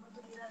 y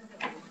oportunidades de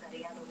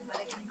voluntariado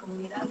para que mi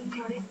comunidad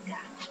florezca.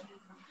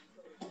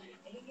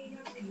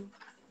 AARP,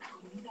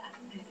 comunidad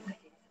de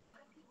talleres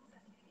educativos,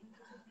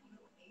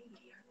 alimentos estilo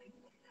AARP,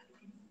 la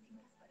que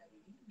necesitas para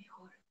vivir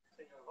mejor.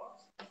 Señor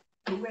Box,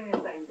 tuve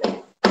esta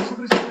idea. ¿Eso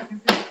crees que la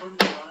gente se puede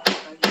llevar a la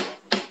calle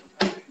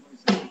y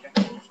se dedica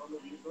con solo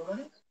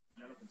 $10?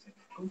 Ya lo pensé.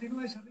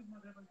 Continúa esa misma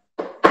de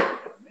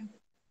realmente.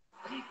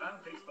 Mi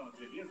plan Facebook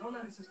de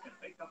 $10 es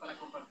perfecta para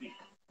compartir.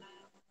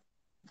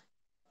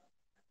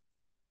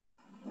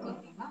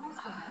 Continuamos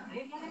con la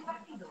previa del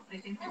partido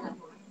presentada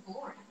por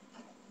Ford.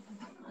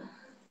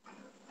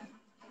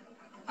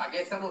 Aquí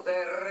estamos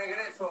de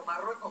regreso.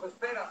 Marruecos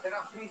espera,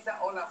 será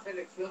Suiza o la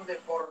selección de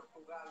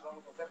Portugal.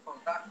 Vamos a hacer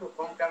contacto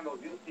con Carlos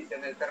Justis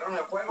en el terreno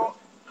de juego,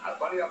 al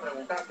cual iba a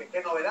preguntar que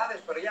qué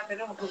novedades, pero ya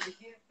tenemos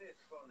suficientes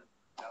con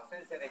la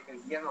ausencia de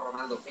Cristiano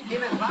Ronaldo. Si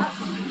tienes más,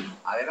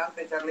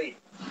 adelante, Charlie.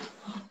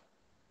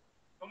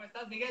 ¿Cómo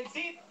estás, Miguel?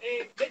 Sí,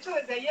 de hecho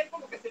desde ayer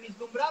como que se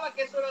vislumbraba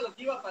que eso era lo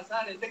que iba a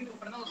pasar. El técnico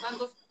Fernando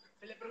Santos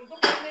se le preguntó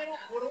primero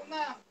por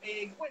una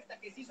encuesta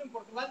que se hizo en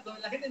Portugal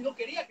donde la gente no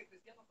quería que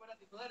Cristiano fuera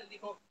titular. Él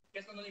dijo que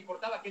eso no le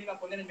importaba, que él iba a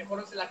poner el mejor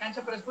once en la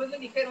cancha, pero después le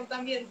dijeron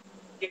también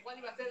que cuál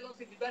iba a ser el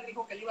once titular.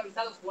 Dijo que le iba a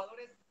avisar a los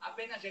jugadores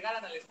apenas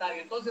llegaran al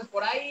estadio. Entonces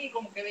por ahí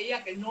como que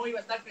veía que no iba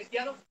a estar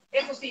Cristiano.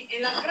 Eso sí,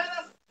 en las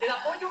gradas el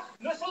apoyo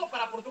no es solo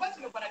para Portugal,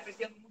 sino para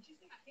Cristiano.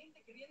 Muchísima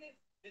gente que viene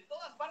de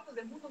todas partes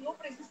del mundo, no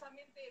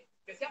precisamente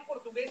que sean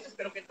portugueses,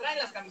 pero que traen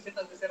las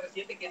camisetas de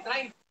CR7, que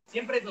traen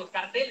siempre los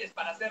carteles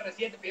para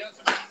CR7, pidiendo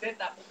su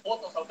camiseta,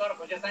 fotos,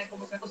 autógrafos, ya saben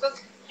cómo son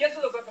cosas, y eso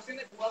es lo que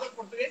ocasiona el jugador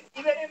portugués,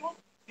 y veremos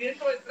si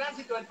dentro del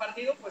tránsito del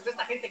partido, pues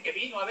esta gente que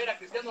vino a ver a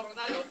Cristiano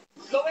Ronaldo,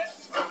 lo ve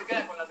o se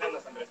queda con las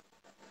deudas, Andrés.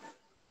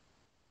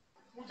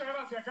 Muchas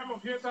gracias, Carlos.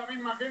 Y esa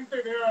misma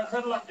gente debe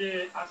ser la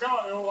que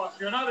acaba de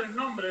ovacionar el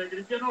nombre de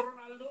Cristiano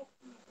Ronaldo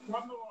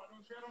cuando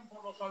anunciaron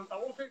por los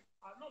altavoces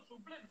al no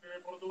suplente de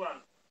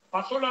Portugal.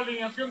 Pasó la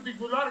alineación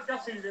titular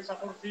casi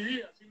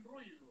desapercibida, sin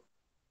ruido.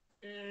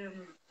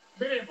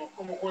 Veremos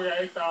cómo juega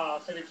esta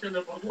selección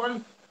de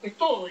Portugal. Es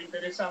todo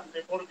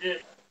interesante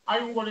porque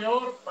Hay un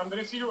goleador,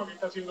 Andrés Silva, que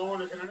está haciendo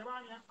goles en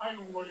Alemania. Hay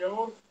un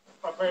goleador,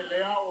 Rafael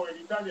Leao,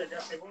 en Italia, que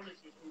hace goles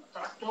y es un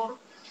tractor.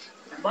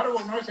 Sin embargo,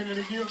 no es el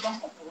elegido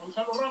tampoco.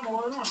 Gonzalo Ramos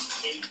va de nuevo.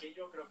 El que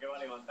yo creo que va a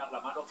levantar la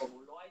mano,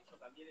 como lo ha hecho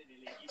también en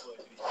el equipo de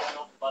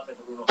Cristiano, va a ser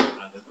Bruno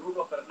Fernández.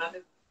 Bruno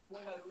Fernández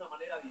juega de una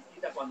manera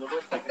distinta cuando no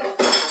está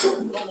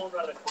Cristiano, toma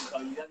una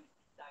responsabilidad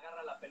distinta,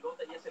 agarra la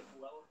pelota y es el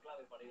jugador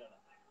clave para ir a la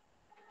red.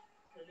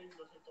 Qué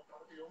lindos estos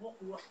partidos. Vos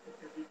jugaste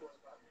este tipo de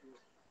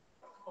partidos.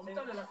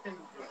 Contale a la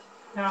gente.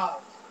 No,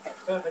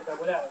 todo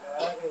espectacular. La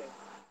verdad que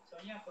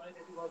soñás con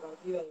este tipo de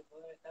partidos, de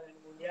poder estar en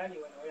un mundial y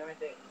bueno,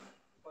 obviamente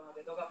cuando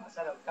te toca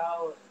pasar a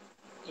octavos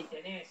y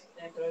tenés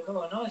dentro de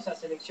todo, ¿no? Esas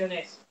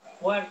selecciones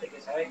fuertes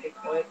que sabés que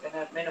podés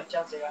tener menos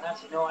chance de ganar,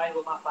 sino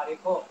algo más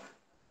parejo,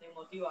 te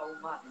motiva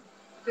aún más.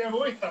 Te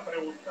hago esta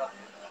pregunta,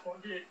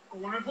 porque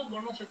como en el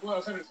fútbol no se puede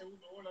hacer el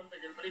segundo gol antes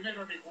que el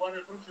primero ni jugar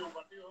el próximo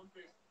partido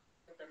antes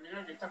de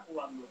terminar que está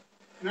jugando.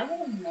 En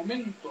algún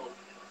momento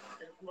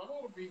el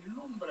jugador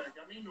vislumbra el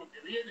camino que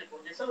viene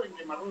porque saben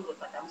que Marruecos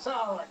está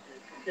cansada,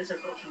 que es el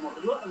próximo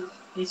rival.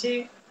 Y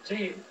sí,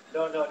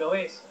 lo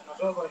ves.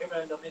 Nosotros, por ejemplo,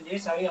 en el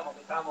 2010 sabíamos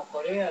que estábamos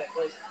Corea,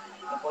 después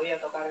nos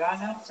podía tocar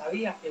ganas,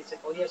 sabías que se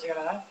podía llegar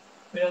a dar,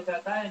 pero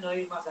tratá de no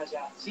ir más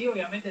allá. Sí,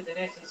 obviamente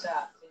tenés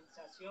esa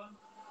sensación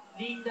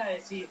linda de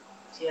decir,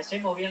 si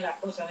hacemos bien las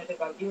cosas en este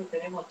partido,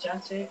 tenemos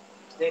chance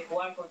de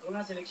jugar contra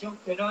una selección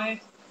que no es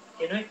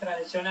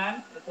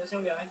tradicional, entonces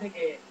obviamente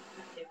que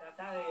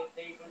tratá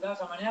de disfrutar de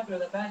esa manera, pero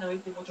tratá de no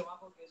irte mucho más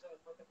porque eso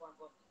después te juegan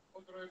contra.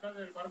 Otro detalle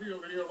del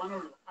partido, querido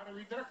Manolo,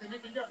 arbitraje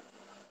mexicano.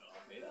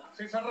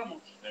 César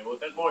Ramos. Me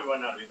gusta, es muy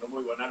buen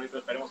árbitro,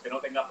 esperemos que no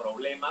tenga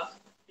problemas.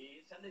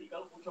 Se han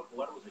dedicado mucho a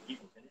jugar los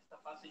equipos. En esta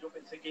fase yo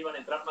pensé que iban a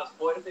entrar más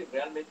fuerte y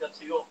realmente han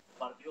sido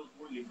partidos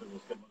muy lindos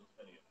los que hemos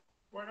tenido.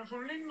 Bueno, es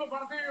un lindo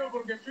partido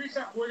porque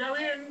Suiza juega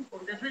bien,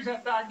 porque Suiza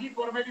está aquí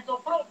por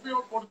mérito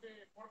propio,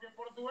 porque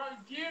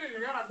Portugal quiere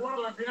llegar a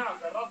cuartos de final.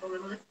 Hace rato que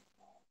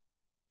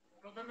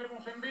lo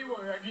tendremos en vivo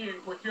desde aquí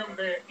en cuestión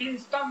de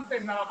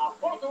instantes nada más.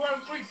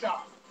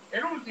 Portugal-Suiza,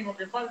 el último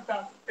que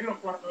falta en los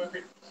cuartos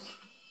de final.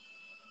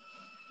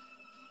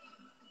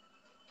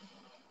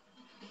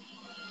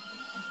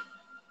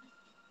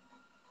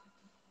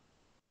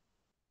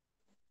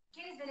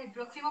 ¿Quieres ver el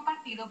próximo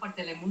partido por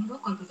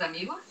Telemundo con tus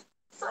amigos?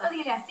 Solo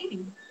dile a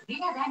Siri.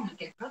 Dile a Dani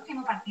que el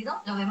próximo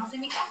partido lo vemos en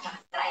mi casa.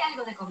 Trae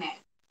algo de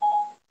comer.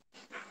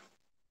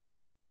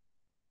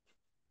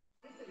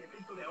 Es el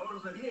evento de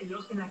ahorros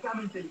navideños en la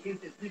cama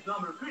inteligente Sleep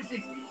Number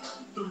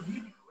 360.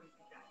 Dormir mejor es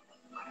vital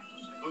para tu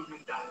salud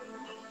mental,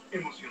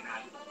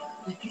 emocional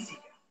y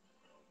física.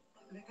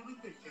 La cama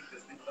inteligente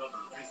Sleep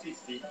Number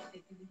 360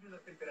 equilibra la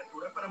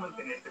temperatura para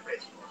mantenerte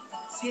fresco.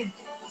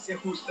 Siente y se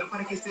ajusta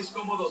para que estés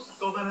cómodo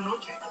toda la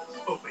noche,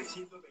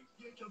 ofreciendo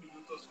 28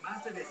 minutos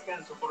más de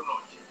descanso por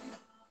noche.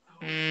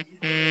 Ahora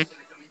 $10 en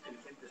la cama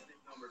inteligente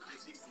Sleep Number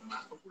 360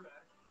 más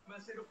popular,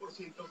 más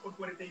 0% por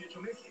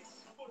 48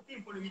 meses, por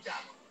tiempo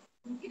limitado.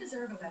 You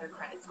deserve a better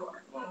credit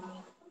score.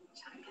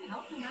 Chime can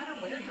help no matter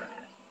where you're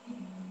at.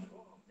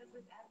 Because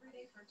with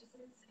everyday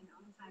purchases and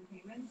on-time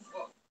payments,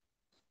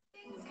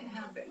 things can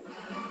happen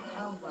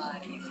a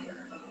lot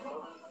easier.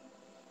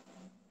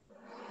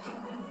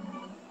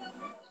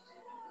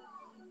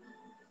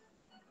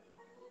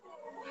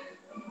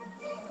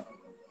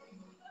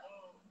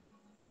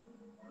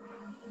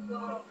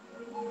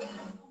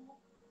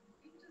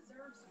 You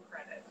deserve some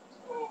credit.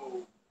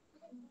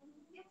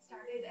 Get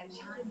started at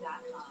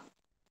chime.com.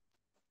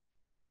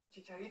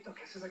 Chicharito,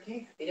 ¿qué haces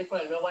aquí? Vine con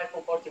el nuevo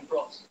iPhone 14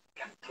 Pro.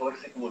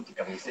 14 como tu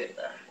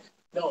camiseta.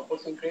 No, por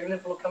su increíble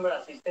Pro Camera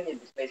Assistant y el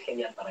display es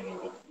genial para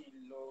gaming.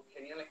 Y lo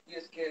genial aquí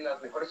es que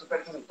las mejores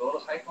ofertas de todos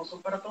los iPhones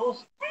son para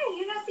todos. Hey,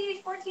 you know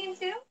CH14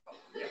 too? Oh,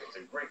 yeah, it's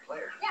a great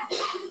player. Yeah,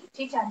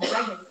 Chicha, the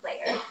regular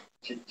player.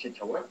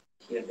 Chicha, what?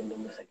 Here the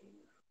name is a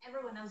gamer.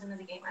 Everyone knows him as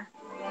a gamer.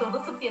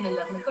 Todos obtienen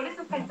las mejores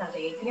ofertas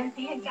de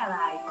AT&T en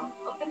cada iPhone.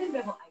 Obtén el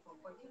nuevo iPhone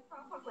 14 Pro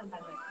por cuenta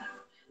nuestra.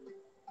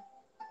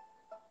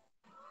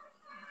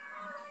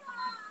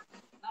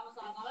 ¿Vamos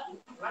a la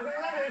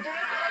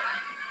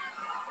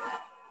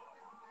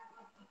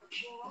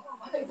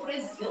 ¡Ay,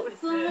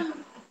 preciosa!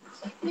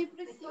 ¡Ay,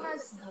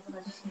 preciosa!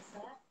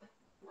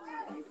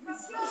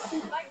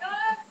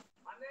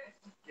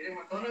 ¿Quieres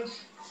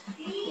McDonald's?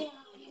 Sí.